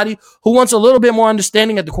anybody who wants a little bit more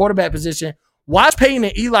understanding at the quarterback position, watch Peyton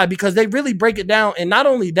and Eli because they really break it down. And not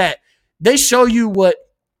only that, they show you what,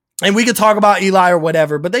 and we could talk about Eli or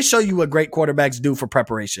whatever, but they show you what great quarterbacks do for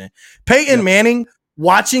preparation. Peyton Manning,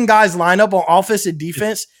 watching guys line up on offense and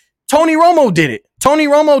defense, Tony Romo did it. Tony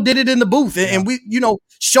Romo did it in the booth. And we,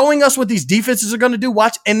 showing us what these defenses are going to do,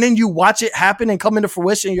 and then you watch it happen and come into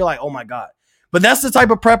fruition, and you're like, oh my God. But that's the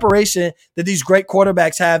type of preparation that these great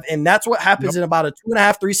quarterbacks have. And that's what happens in about a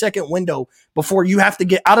 2.5, 3 second window before you have to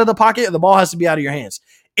get out of the pocket and the ball has to be out of your hands.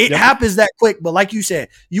 It happens that quick. But like you said,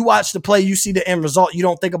 you watch the play, you see the end result. You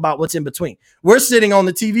don't think about what's in between. We're sitting on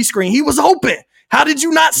the TV screen. He was open. How did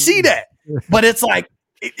you not see that? But it's like,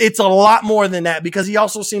 it's a lot more than that because he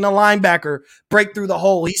also seen a linebacker break through the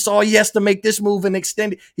hole. He saw he has to make this move and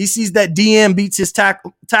extend it. He sees that DM beats his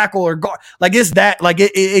tackle or guard. Like it's that, like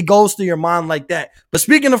it goes through your mind like that. But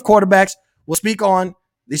speaking of quarterbacks, we'll speak on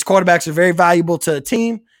these quarterbacks are very valuable to a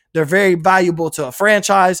team. They're very valuable to a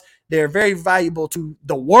franchise. They're very valuable to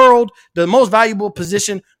the world. The most valuable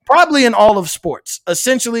position probably in all of sports.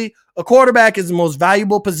 Essentially, a quarterback is the most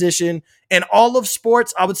valuable position in all of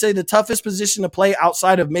sports. I would say the toughest position to play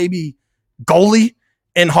outside of maybe goalie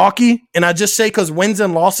in hockey. And I just say because wins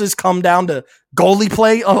and losses come down to goalie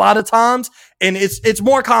play a lot of times. And it's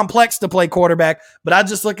more complex to play quarterback. But I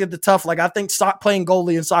just look at the tough. Like I think playing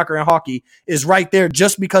goalie in soccer and hockey is right there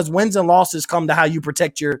just because wins and losses come to how you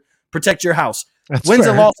protect your house. That's wins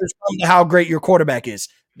fair. And losses come to how great your quarterback is.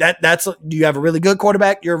 Do you have a really good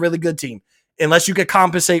quarterback? You're a really good team. Unless you could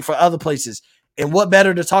compensate for other places. And what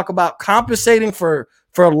better to talk about compensating for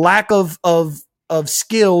lack of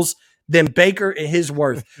skills than Baker and his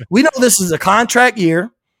worth. We know this is a contract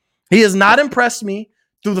year. He has not impressed me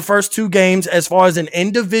through the first 2 games as far as an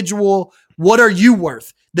individual. What are you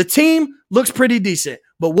worth? The team looks pretty decent,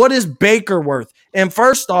 but what is Baker worth? And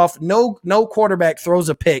first off, no quarterback throws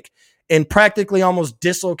a pick and practically almost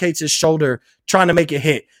dislocates his shoulder trying to make it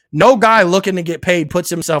hit. No guy looking to get paid puts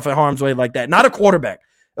himself in harm's way like that. Not a quarterback.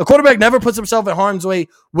 A quarterback never puts himself in harm's way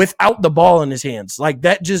without the ball in his hands. Like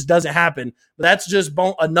that just doesn't happen. That's just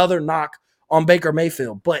another knock on Baker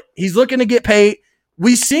Mayfield. But he's looking to get paid.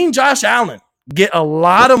 We've seen Josh Allen get a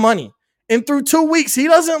lot of money. And through 2 weeks, he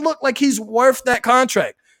doesn't look like he's worth that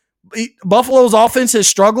contract. Buffalo's offense has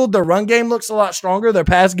struggled. Their run game looks a lot stronger. Their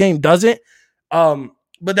pass game doesn't.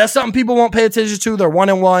 But that's something people won't pay attention to. They're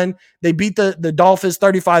 1-1. They beat the Dolphins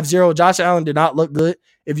 35-0. Josh Allen did not look good.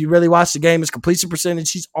 If you really watch the game, his completion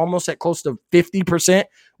percentage, he's almost at close to 50%,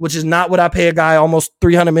 which is not what I pay a guy almost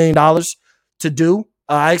 $300 million to do.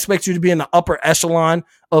 I expect you to be in the upper echelon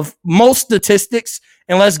of most statistics,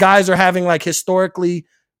 unless guys are having like historically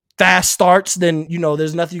fast starts, then,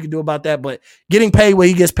 there's nothing you can do about that. But getting paid where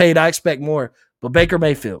he gets paid, I expect more. But Baker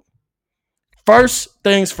Mayfield, first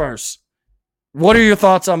things first. What are your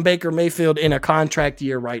thoughts on Baker Mayfield in a contract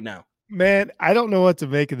year right now? Man, I don't know what to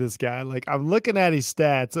make of this guy. Like I'm looking at his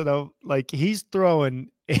stats and he's throwing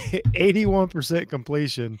 81%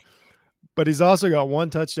 completion, but he's also got 1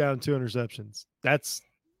 touchdown, 2 interceptions. That's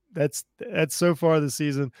so far this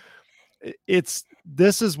season.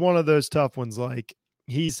 this is one of those tough ones. Like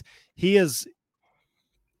he is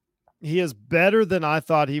better than I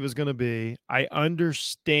thought he was going to be. I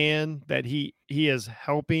understand that he is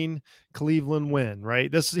helping Cleveland win,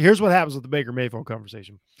 right? Here's what happens with the Baker Mayfield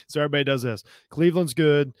conversation. So everybody does this. Cleveland's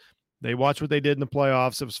good. They watch what they did in the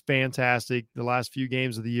playoffs. It was fantastic. The last few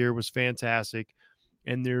games of the year was fantastic.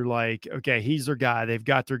 And they're like, okay, he's their guy. They've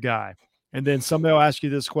got their guy. And then somebody will ask you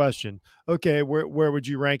this question. Okay, where would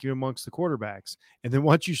you rank him amongst the quarterbacks? And then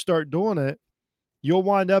once you start doing it, you'll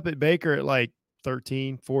wind up at Baker at like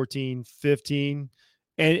 13, 14, 15.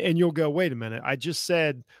 And you'll go, wait a minute. I just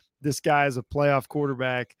said this guy is a playoff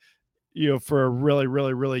quarterback, for a really,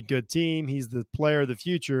 really, really good team. He's the player of the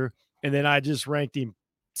future. And then I just ranked him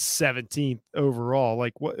 17th overall.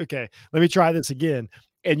 Like, what? Okay, let me try this again.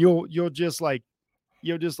 And you'll just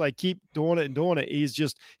keep doing it and doing it. He's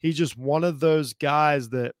just one of those guys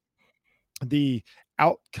that the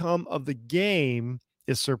outcome of the game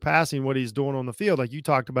is surpassing what he's doing on the field. Like you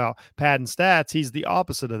talked about padding stats. He's the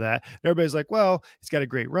opposite of that. Everybody's like, well, he's got a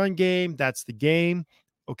great run game. That's the game.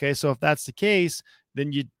 Okay. So if that's the case,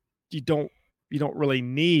 then you don't really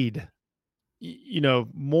need,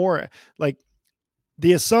 more. Like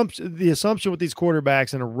the assumption with these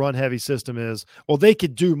quarterbacks in a run heavy system is, well, they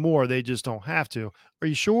could do more. They just don't have to. Are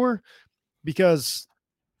you sure? Because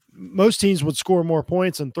most teams would score more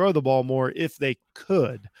points and throw the ball more if they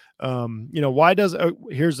could.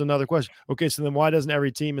 Here's another question. Okay. So then why doesn't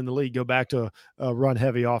every team in the league go back to a run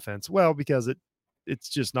heavy offense? Well, because it's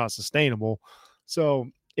just not sustainable. So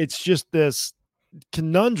it's just this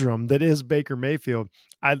conundrum that is Baker Mayfield.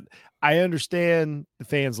 I understand the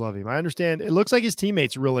fans love him. I understand it looks like his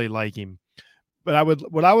teammates really like him.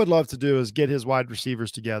 But what I would love to do is get his wide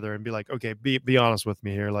receivers together and be like, okay, be honest with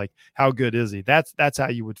me here. Like, how good is he? That's how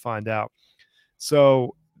you would find out.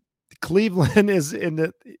 So Cleveland is in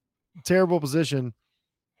the terrible position.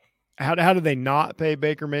 How do they not pay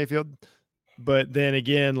Baker Mayfield? But then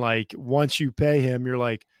again, like once you pay him, you're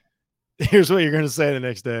like, here's what you're going to say the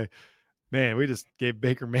next day. Man, we just gave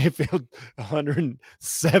Baker Mayfield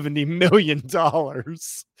 $170 million.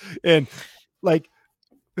 And like,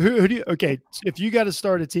 who do you, okay, if you got to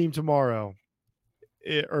start a team tomorrow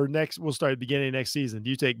we'll start at the beginning of next season, do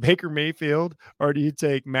you take Baker Mayfield or do you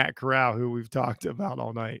take Matt Corral, who we've talked about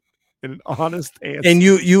all night? And an honest answer. And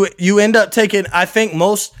you end up taking, I think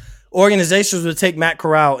most organizations would take Matt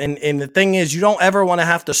Corral. And the thing is, you don't ever want to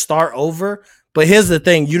have to start over. But here's the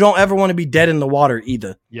thing. You don't ever want to be dead in the water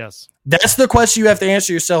either. Yes. That's the question you have to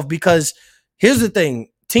answer yourself, because here's the thing.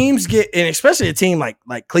 Teams get, and especially a team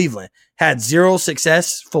like Cleveland, had zero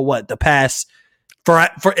success for the past, for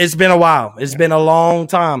it's been a while. It's been a long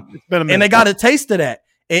time. It's been a minute. And they got a taste of that.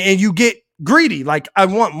 And you get greedy. Like, I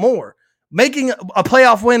want more. Making a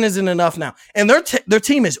playoff win isn't enough now. And their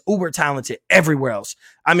team is uber talented everywhere else.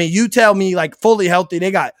 I mean, you tell me, like, fully healthy,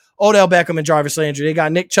 they got Odell Beckham and Jarvis Landry. They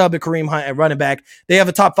got Nick Chubb and Kareem Hunt at running back. They have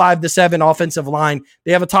a top 5 to 7 offensive line.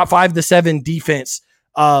 They have a top 5 to 7 defense.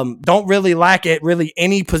 Don't really lack at really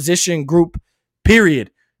any position group,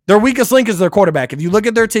 period. Their weakest link is their quarterback. If you look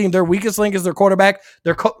at their team, their weakest link is their quarterback.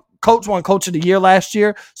 Their coach won Coach of the Year last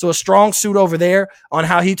year, so a strong suit over there on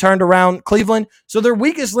how he turned around Cleveland. So their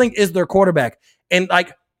weakest link is their quarterback. And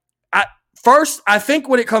like, I think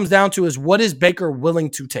what it comes down to is, what is Baker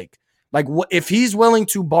willing to take? Like, if he's willing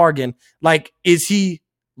to bargain, like, is he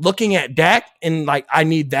looking at Dak and like, I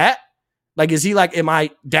need that? Like, is he like, am I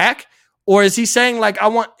Dak? Or is he saying like,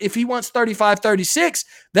 if he wants 35, 36,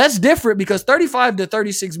 that's different, because $35 to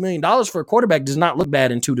 $36 million for a quarterback does not look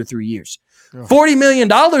bad in 2 to 3 years. Yeah. $40 million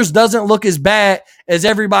doesn't look as bad as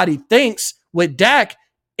everybody thinks with Dak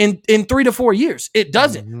in 3 to 4 years. It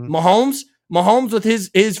doesn't. Mm-hmm. Mahomes with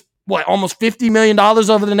his almost $50 million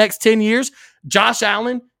over the next 10 years. Josh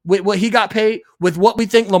Allen with what he got paid, with what we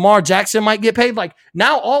think Lamar Jackson might get paid. Like,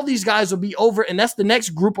 now all these guys will be over, and that's the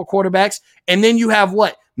next group of quarterbacks. And then you have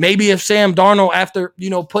maybe if Sam Darnold, after,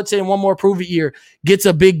 puts in one more prove-it year, gets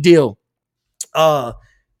a big deal. I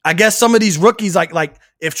guess some of these rookies, like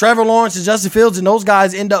if Trevor Lawrence and Justin Fields and those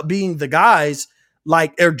guys end up being the guys,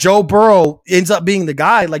 or Joe Burrow ends up being the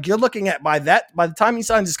guy, like, you're looking at by the time he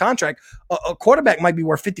signs his contract, a quarterback might be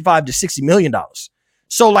worth $55 to $60 million.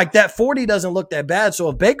 So like, that 40 doesn't look that bad. So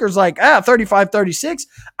if Baker's like, 35, 36,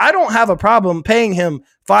 I don't have a problem paying him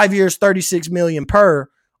 5 years, $36 million per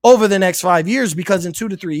over the next 5 years, because in 2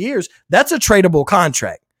 to 3 years, that's a tradable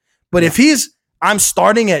contract. But if I'm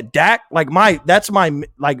starting at Dak, that's my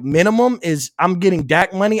minimum is I'm getting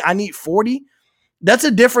Dak money. I need 40. That's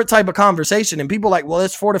a different type of conversation. And people are like, well,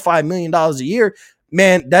 it's $4 to $5 million a year.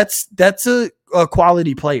 Man, that's a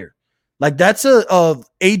quality player. Like that's a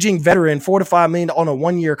aging veteran, $4 to $5 million on a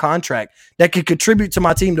 1-year contract that could contribute to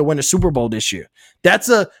my team to win a Super Bowl this year. That's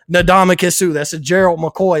a Ndamukong Suh. That's a Gerald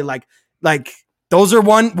McCoy. Like those are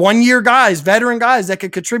one year guys, veteran guys that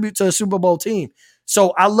could contribute to a Super Bowl team.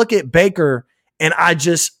 So I look at Baker and I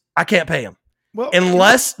can't pay him. Well,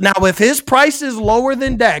 unless now if his price is lower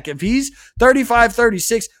than Dak, if he's 35,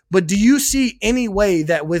 36, but do you see any way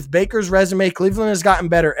that with Baker's resume, Cleveland has gotten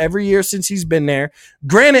better every year since he's been there?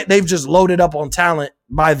 Granted, they've just loaded up on talent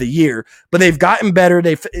by the year, but they've gotten better.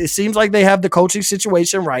 It seems like they have the coaching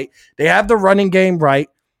situation right. They have the running game right.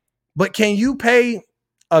 But can you pay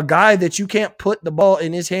a guy that you can't put the ball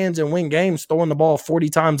in his hands and win games throwing the ball 40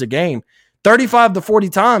 times a game? 35 to 40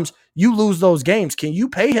 times, you lose those games. Can you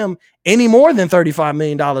pay him any more than $35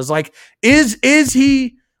 million? Like,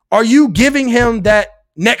 are you giving him that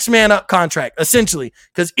next man up contract, essentially?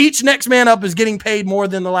 Because each next man up is getting paid more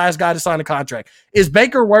than the last guy to sign a contract. Is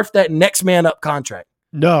Baker worth that next man up contract?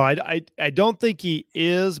 No, I don't think he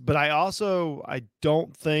is, but I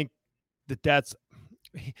don't think that's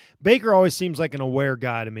Baker always seems like an aware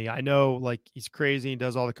guy to me. I know like he's crazy and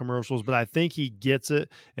does all the commercials, but I think he gets it.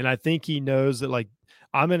 And I think he knows that like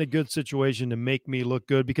I'm in a good situation to make me look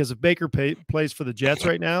good, because if Baker plays for the Jets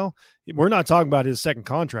right now, we're not talking about his second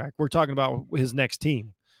contract. We're talking about his next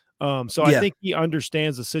team. I think he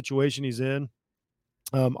understands the situation he's in.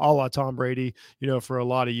 A la Tom Brady, for a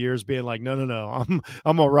lot of years being like, no, I'm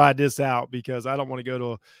gonna ride this out because I don't want to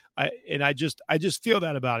go to I just feel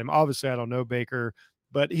that about him. Obviously, I don't know Baker,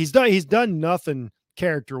 but he's done nothing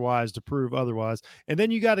character-wise to prove otherwise. And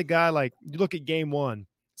then you got a guy like, you look at game 1,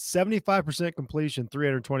 75% completion,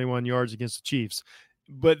 321 yards against the Chiefs.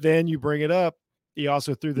 But then you bring it up, he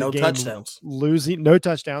also threw the game touchdowns. No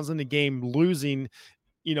touchdowns in the game, losing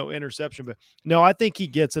interception. But no, I think he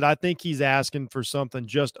gets it. I think he's asking for something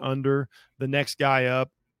just under the next guy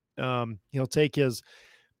up. He'll take his,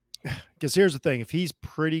 because here's the thing, if he's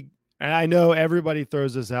pretty, and I know everybody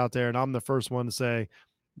throws this out there and I'm the first one to say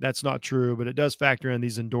that's not true, but it does factor in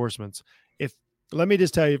these endorsements. Let me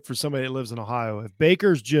just tell you, for somebody that lives in Ohio, if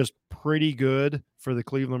Baker's just pretty good for the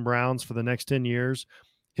Cleveland Browns for the next 10 years,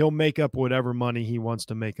 he'll make up whatever money he wants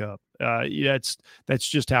to make up. That's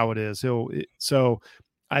just how it is. So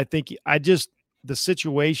I think the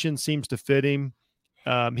situation seems to fit him.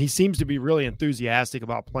 He seems to be really enthusiastic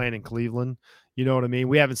about playing in Cleveland. You know what I mean?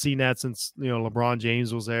 We haven't seen that since LeBron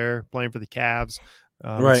James was there playing for the Cavs.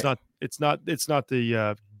 Right. It's not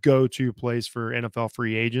the go-to place for NFL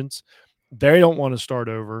free agents. They don't want to start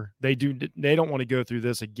over. They don't want to go through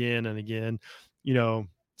this again and again.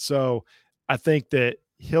 So I think that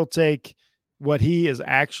he'll take what he is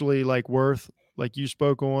actually like worth, like you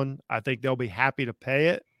spoke on. I think they'll be happy to pay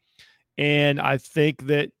it. And I think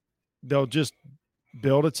that they'll just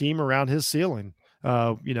build a team around his ceiling.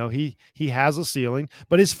 He has a ceiling,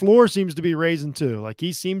 but his floor seems to be raising too. Like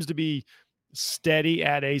he seems to be steady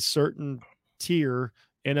at a certain tier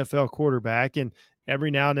NFL quarterback. And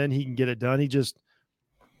every now and then he can get it done. He just,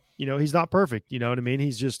 he's not perfect. You know what I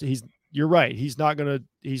mean? You're right. He's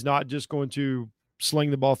not just going to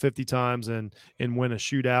sling the ball 50 times and win a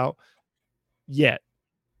shootout yet.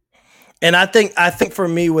 And I think for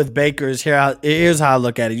me with Baker here's how I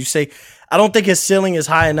look at it. You say, I don't think his ceiling is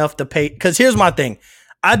high enough to pay. Because here's my thing.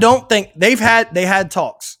 I don't think they had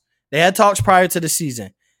talks. They had talks prior to the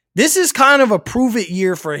season. This is kind of a prove it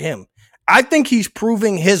year for him. I think he's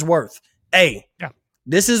proving his worth.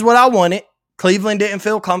 This is what I wanted. Cleveland didn't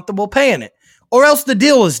feel comfortable paying it, or else the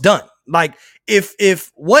deal is done. Like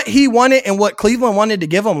if what he wanted and what Cleveland wanted to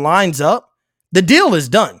give him lines up, the deal is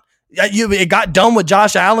done. It got done with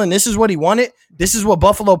Josh Allen. This is what he wanted. This is what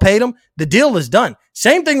Buffalo paid him. The deal is done.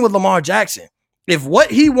 Same thing with Lamar Jackson. If what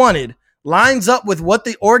he wanted lines up with what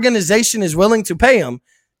the organization is willing to pay him,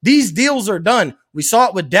 these deals are done. We saw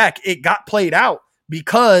it with Dak. It got played out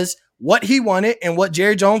because what he wanted and what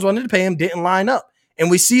Jerry Jones wanted to pay him didn't line up. And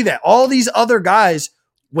we see that all these other guys,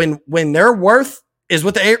 when their worth is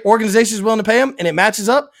what the organization is willing to pay them and it matches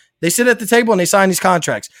up, they sit at the table and they sign these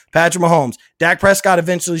contracts. Patrick Mahomes, Dak Prescott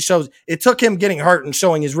eventually shows. It took him getting hurt and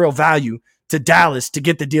showing his real value to Dallas to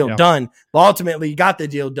get the deal done. But ultimately, he got the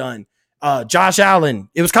deal done. Josh Allen,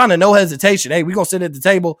 it was kind of no hesitation. Hey, we're going to sit at the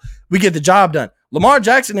table. We get the job done. Lamar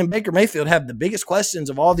Jackson and Baker Mayfield have the biggest questions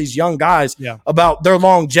of all these young guys about their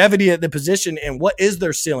longevity at the position and what is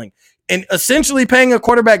their ceiling. And essentially paying a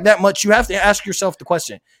quarterback that much, you have to ask yourself the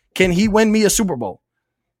question, can he win me a Super Bowl?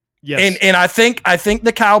 Yes. And I think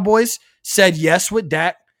the Cowboys said yes with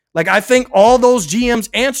Dak. Like, I think all those GMs'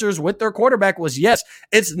 answers with their quarterback was yes.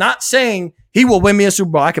 It's not saying he will win me a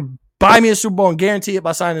Super Bowl. I could buy me a Super Bowl and guarantee it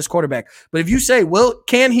by signing this quarterback. But if you say, well,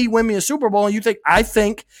 can he win me a Super Bowl? And you think, I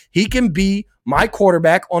think he can be my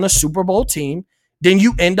quarterback on a Super Bowl team, then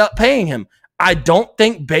you end up paying him. I don't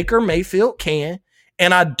think Baker Mayfield can,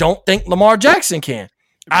 and I don't think Lamar Jackson can.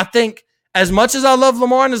 I think as much as I love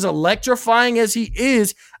Lamar and as electrifying as he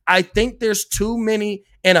is, I think there's too many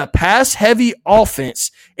in a pass-heavy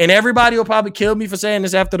offense, and everybody will probably kill me for saying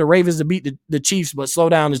this after the Ravens to beat the Chiefs, but slow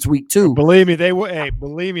down, it's week 2. Believe me, they will. Hey,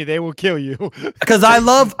 believe me, they will kill you. Because I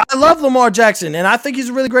love Lamar Jackson, and I think he's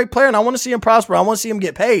a really great player, and I want to see him prosper. I want to see him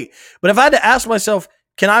get paid. But if I had to ask myself,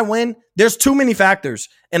 can I win? There's too many factors,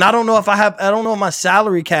 and I don't know if my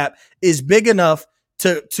salary cap is big enough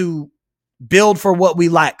to build for what we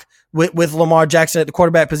lack with Lamar Jackson at the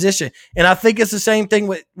quarterback position. And I think it's the same thing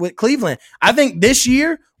with Cleveland. I think this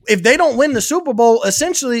year, if they don't win the Super Bowl,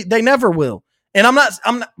 essentially they never will. And I'm not,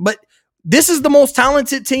 but this is the most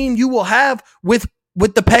talented team you will have with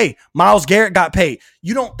the pay. Myles Garrett got paid.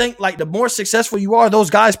 You don't think like the more successful you are, those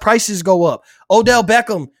guys' prices go up. Odell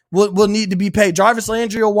Beckham will need to be paid. Jarvis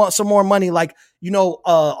Landry will want some more money. Like,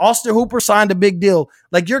 Austin Hooper signed a big deal.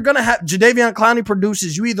 Like, you're going to have Jadeveon Clowney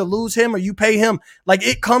produces. You either lose him or you pay him. Like,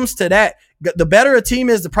 it comes to that. The better a team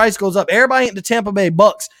is, the price goes up. Everybody ain't the Tampa Bay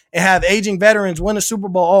Bucks and have aging veterans win a Super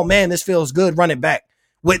Bowl. Oh, man, this feels good. Run it back.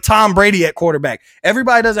 With Tom Brady at quarterback.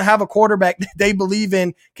 Everybody doesn't have a quarterback that they believe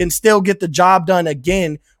in can still get the job done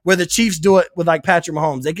again, where the Chiefs do it with like Patrick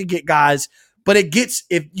Mahomes. They could get guys, but it gets,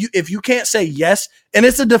 if you can't say yes, and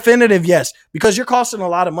it's a definitive yes, because you're costing a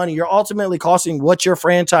lot of money. You're ultimately costing what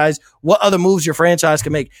other moves your franchise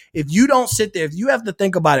can make. If you don't sit there, if you have to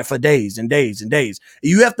think about it for days and days and days,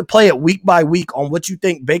 you have to play it week by week on what you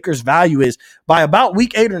think Baker's value is. By about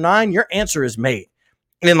week 8 or 9, your answer is made.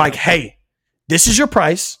 And like, hey, this is your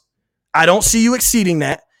price. I don't see you exceeding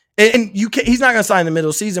that. And he's not going to sign in the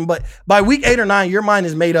middle of the season, but by week 8 or 9, your mind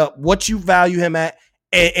is made up what you value him at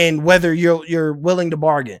and whether you're willing to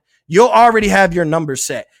bargain. You'll already have your numbers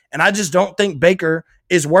set. And I just don't think Baker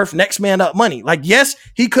is worth next man up money. Like, yes,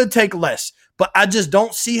 he could take less, but I just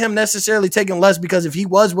don't see him necessarily taking less, because if he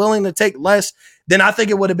was willing to take less, then I think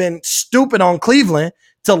it would have been stupid on Cleveland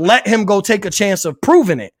to let him go take a chance of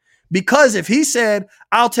proving it. Because if he said,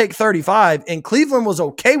 I'll take 35 and Cleveland was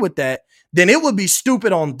okay with that, then it would be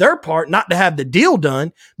stupid on their part not to have the deal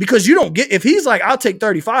done, because you don't get, if he's like, I'll take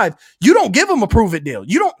 35, you don't give him a prove it deal.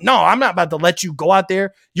 You don't, no, I'm not about to let you go out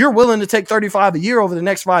there. You're willing to take 35 a year over the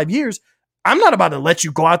next 5 years. I'm not about to let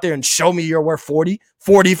you go out there and show me you're worth 40,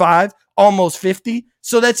 45, almost 50.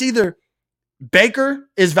 So that's either Baker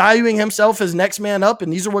is valuing himself as next man up,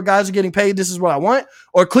 and these are what guys are getting paid. This is what I want.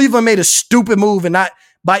 Or Cleveland made a stupid move and not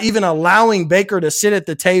by even allowing Baker to sit at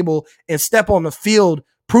the table and step on the field,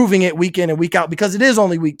 proving it week in and week out, because it is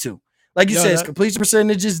only week 2. Like you said, his completion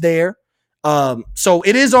percentage is there. So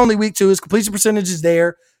it is only week 2. His completion percentage is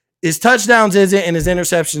there. His touchdowns isn't, and his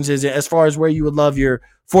interceptions isn't, as far as where you would love your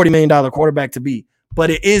 $40 million quarterback to be.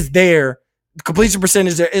 But it is there. The completion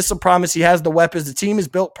percentage there is some promise. He has the weapons. The team is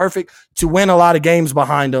built perfect to win a lot of games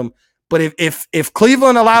behind him. But if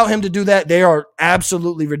Cleveland allow him to do that, they are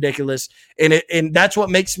absolutely ridiculous. And that's what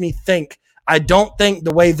makes me think, I don't think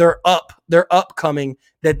the way they're upcoming,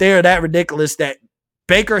 that they are that ridiculous that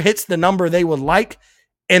Baker hits the number they would like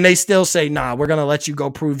and they still say, nah, we're going to let you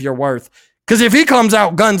go prove your worth. Because if he comes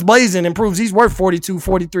out guns blazing and proves he's worth 42,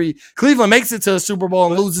 43, Cleveland makes it to a Super Bowl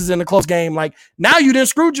and loses in a close game, like, now you done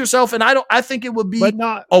screwed yourself. And I think it would be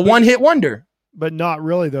a one-hit wonder. But not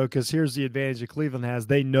really, though, because here's the advantage that Cleveland has.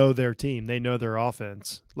 They know their team. They know their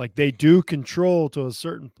offense. Like, they do control to a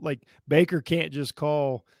certain – like, Baker can't just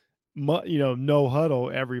call, no huddle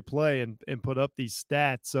every play and put up these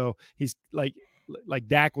stats. So he's like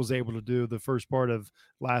Dak was able to do the first part of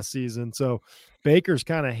last season. So Baker's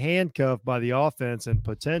kind of handcuffed by the offense and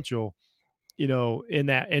potential, in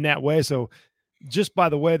that way. So just by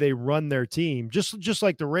the way they run their team, just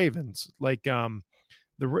like the Ravens, like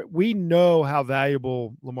we know how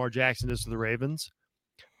valuable Lamar Jackson is to the Ravens,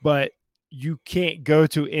 but you can't go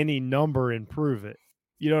to any number and prove it.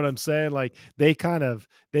 You know what I'm saying? Like they kind of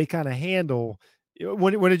handle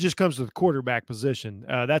when it just comes to the quarterback position.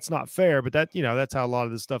 That's not fair, but that's how a lot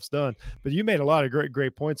of this stuff's done. But you made a lot of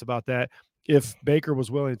great points about that. If Baker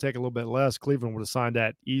was willing to take a little bit less, Cleveland would have signed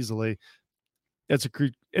that easily. And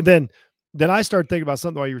then I started thinking about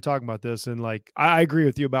something while you were talking about this, and like I agree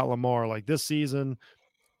with you about Lamar. Like this season,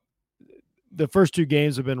 the first 2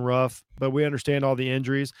 games have been rough, but we understand all the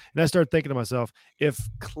injuries. And I started thinking to myself, if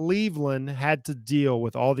Cleveland had to deal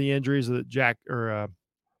with all the injuries that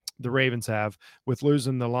the Ravens have, with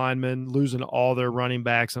losing the linemen, losing all their running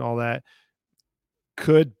backs and all that,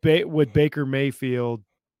 would Baker Mayfield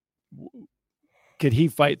could he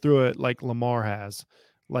fight through it like Lamar has?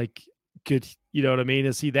 Like, could, you know what I mean?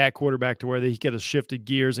 Is he that quarterback to where he could have shifted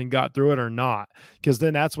gears and got through it or not? Because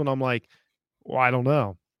then that's when I'm like, well, I don't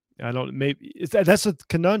know. That's a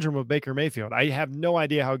conundrum of Baker Mayfield. I have no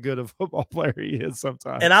idea how good a football player he is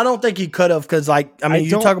sometimes. And I don't think he could have, because,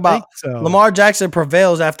 you talk about Lamar Jackson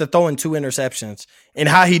prevails after throwing 2 interceptions. And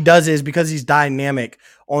how he does it is because he's dynamic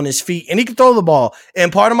on his feet and he can throw the ball.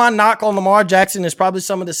 And part of my knock on Lamar Jackson is probably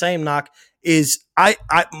some of the same knock is I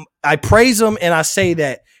praise him and I say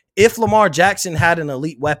that if Lamar Jackson had an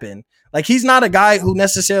elite weapon, like he's not a guy who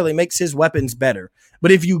necessarily makes his weapons better.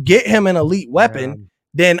 But if you get him an elite weapon,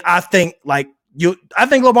 then I think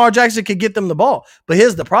Lamar Jackson could get them the ball. But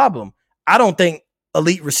here's the problem. I don't think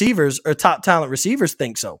elite receivers or top talent receivers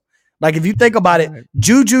think so. Like if you think about it,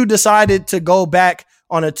 Juju decided to go back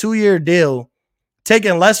on a 2-year deal,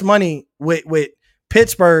 taking less money with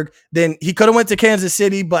Pittsburgh than he could have went to Kansas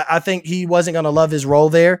City, but I think he wasn't going to love his role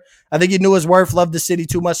there. I think he knew his worth, loved the city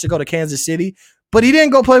too much to go to Kansas City, but he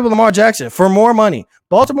didn't go play with Lamar Jackson for more money.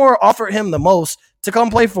 Baltimore offered him the most to come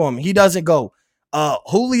play for him. He doesn't go.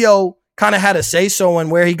 Julio kind of had a say-so in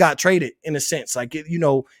where he got traded in a sense. Like,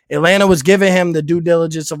 Atlanta was giving him the due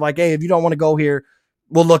diligence of like, hey, if you don't want to go here,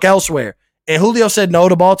 we'll look elsewhere. And Julio said no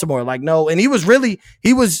to Baltimore. Like, no. And his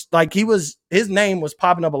name was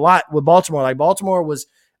popping up a lot with Baltimore. Like Baltimore was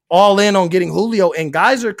all in on getting Julio and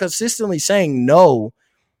guys are consistently saying no.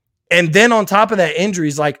 And then on top of that,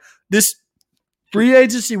 injuries, like this free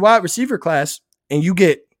agency wide receiver class, and you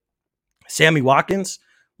get Sammy Watkins.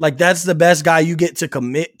 Like that's the best guy you get to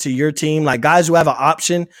commit to your team. Like guys who have an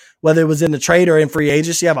option, whether it was in the trade or in free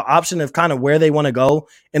agency, have an option of kind of where they want to go.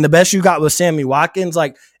 And the best you got was Sammy Watkins.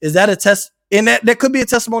 Like, is that a test? And that could be a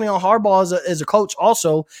testimony on Harbaugh as a coach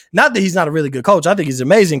also. Not that he's not a really good coach. I think he's an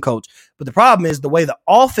amazing coach. But the problem is the way the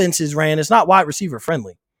offense is ran, it's not wide receiver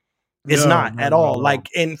friendly. It's not at all. Like,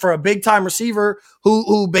 and for a big time receiver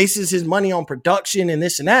who bases his money on production and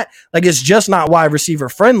this and that, like it's just not wide receiver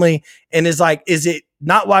friendly. And it's like, is it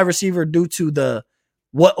not wide receiver due to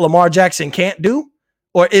what Lamar Jackson can't do?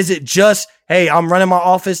 Or is it just, hey, I'm running my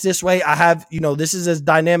offense this way. I have, this is as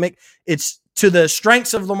dynamic. It's to the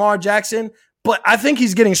strengths of Lamar Jackson, but I think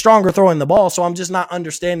he's getting stronger throwing the ball. So I'm just not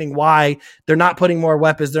understanding why they're not putting more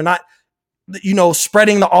weapons. They're not,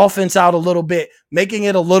 spreading the offense out a little bit, making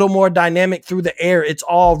it a little more dynamic through the air. It's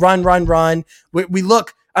all run, run, run. We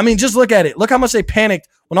look, just look at it. Look how much they panicked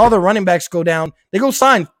when all their running backs go down. They go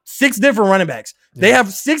sign 6 different running backs. Yeah. They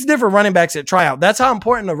have 6 different running backs at tryout. That's how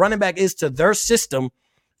important a running back is to their system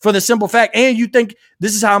for the simple fact. And you think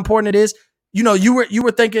this is how important it is. You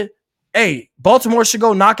were thinking, hey, Baltimore should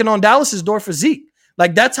go knocking on Dallas's door for Zeke.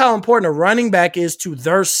 Like that's how important a running back is to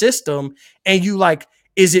their system. And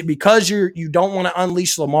is it because you don't want to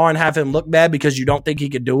unleash Lamar and have him look bad because you don't think he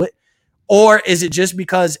could do it? Or is it just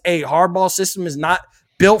because a hardball system is not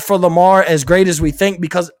built for Lamar as great as we think?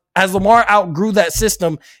 Because as Lamar outgrew that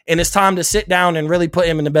system and it's time to sit down and really put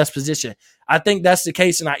him in the best position. I think that's the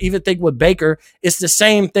case. And I even think with Baker, it's the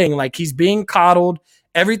same thing. Like he's being coddled.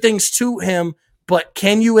 Everything's to him. But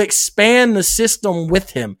can you expand the system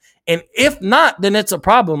with him? And if not, then it's a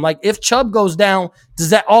problem. Like if Chubb goes down,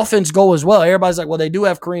 does that offense go as well? Everybody's like, well, they do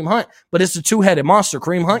have Kareem Hunt, but it's a 2-headed monster.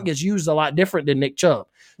 Kareem Hunt gets used a lot different than Nick Chubb.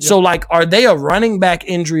 Yep. So are they a running back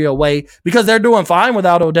injury away? Because they're doing fine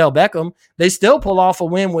without Odell Beckham. They still pull off a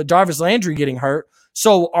win with Jarvis Landry getting hurt.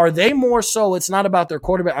 So are they more so, it's not about their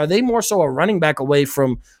quarterback, are they more so a running back away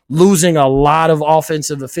from losing a lot of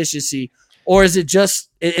offensive efficiency? Or is it just,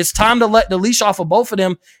 it's time to let the leash off of both of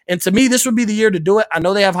them? And to me, this would be the year to do it. I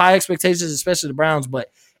know they have high expectations, especially the Browns, but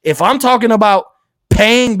if I'm talking about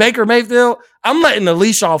paying Baker Mayfield, I'm letting the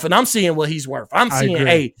leash off and I'm seeing what he's worth. I'm seeing,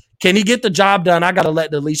 hey, can he get the job done? I got to let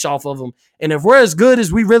the leash off of him. And if we're as good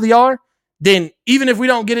as we really are, then even if we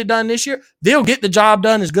don't get it done this year, they'll get the job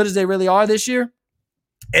done as good as they really are this year.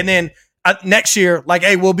 And then next year,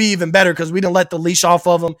 hey, we'll be even better because we didn't let the leash off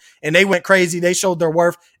of them and they went crazy. They showed their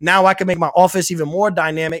worth. Now I can make my offense even more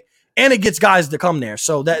dynamic and it gets guys to come there.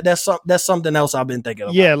 So that's something else I've been thinking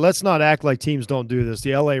about. Yeah, let's not act like teams don't do this.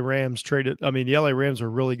 The LA Rams the LA Rams are a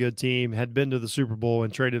really good team, had been to the Super Bowl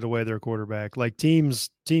and traded away their quarterback. Like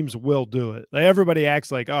teams will do it. Like everybody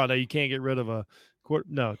acts like, oh, no, you can't get rid of a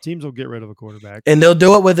no, teams will get rid of a quarterback. And they'll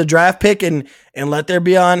do it with a draft pick and let there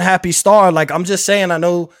be an unhappy star. Like I'm just saying, I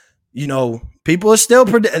know, people are still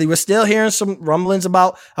we're still hearing some rumblings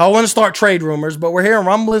about, I don't want to start trade rumors, but we're hearing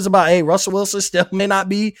rumblings about, hey, Russell Wilson still may not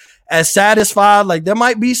be as satisfied. Like there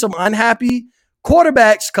might be some unhappy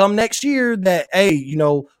quarterbacks come next year that, hey,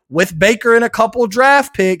 with Baker and a couple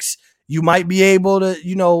draft picks, you might be able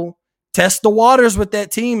to, test the waters with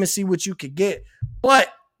that team and see what you could get. But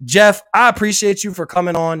Jeff, I appreciate you for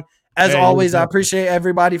coming on. As Hey, always, you're I welcome. appreciate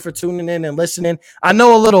everybody for tuning in and listening. I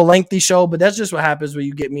know a little lengthy show, but that's just what happens when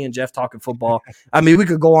you get me and Jeff talking football. I mean, we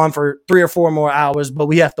could go on for 3 or 4 more hours, but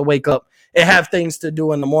we have to wake up and have things to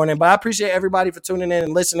do in the morning. But I appreciate everybody for tuning in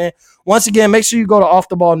and listening. Once again, make sure you go to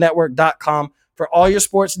offtheballnetwork.com for all your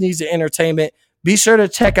sports needs and entertainment. Be sure to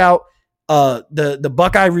check out the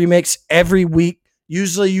Buckeye Remix every week.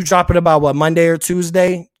 Usually you drop it about Monday or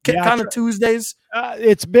Tuesday, Yeah, kind of Tuesdays.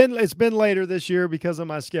 It's been later this year because of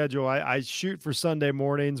my schedule. I shoot for Sunday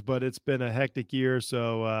mornings, but it's been a hectic year,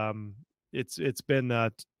 so it's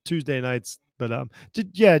been Tuesday nights. But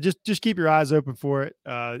just keep your eyes open for it.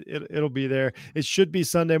 It'll be there. It should be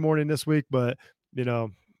Sunday morning this week, but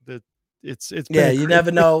it's You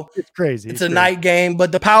never know. It's crazy. It's a night game,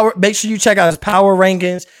 but make sure you check out his power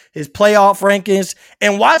rankings, his playoff rankings,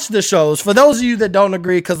 and watch the shows. For those of you that don't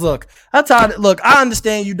agree, because look, I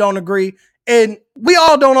understand you don't agree, and we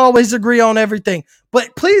all don't always agree on everything,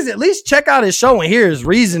 but please at least check out his show and hear his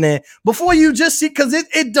reasoning before you just see, because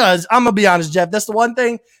it does. I'm going to be honest, Jeff. That's the one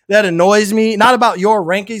thing that annoys me, not about your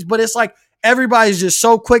rankings, but it's like everybody's just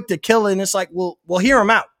so quick to kill it, and it's like, well, hear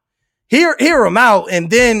him out. Hear him out, and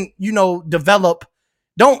then, develop.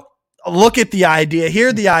 Don't look at the idea,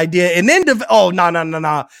 hear the idea, and then no.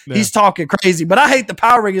 Yeah. He's talking crazy. But I hate the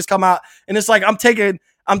power rankings come out, and it's like I'm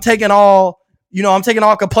taking all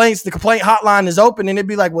complaints. The complaint hotline is open, and it'd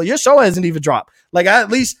be like, well, your show hasn't even dropped. Like, I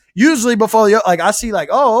at least usually before I see like,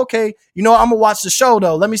 oh, okay, I'm gonna watch the show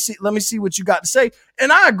though. Let me see what you got to say.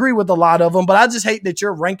 And I agree with a lot of them, but I just hate that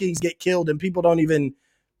your rankings get killed and people don't even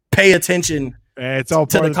pay attention. It's all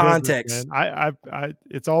to part the of context. business, man.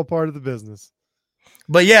 It's all part of the business.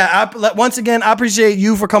 But yeah, once again, I appreciate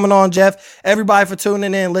you for coming on, Jeff. Everybody for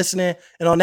tuning in, listening, and on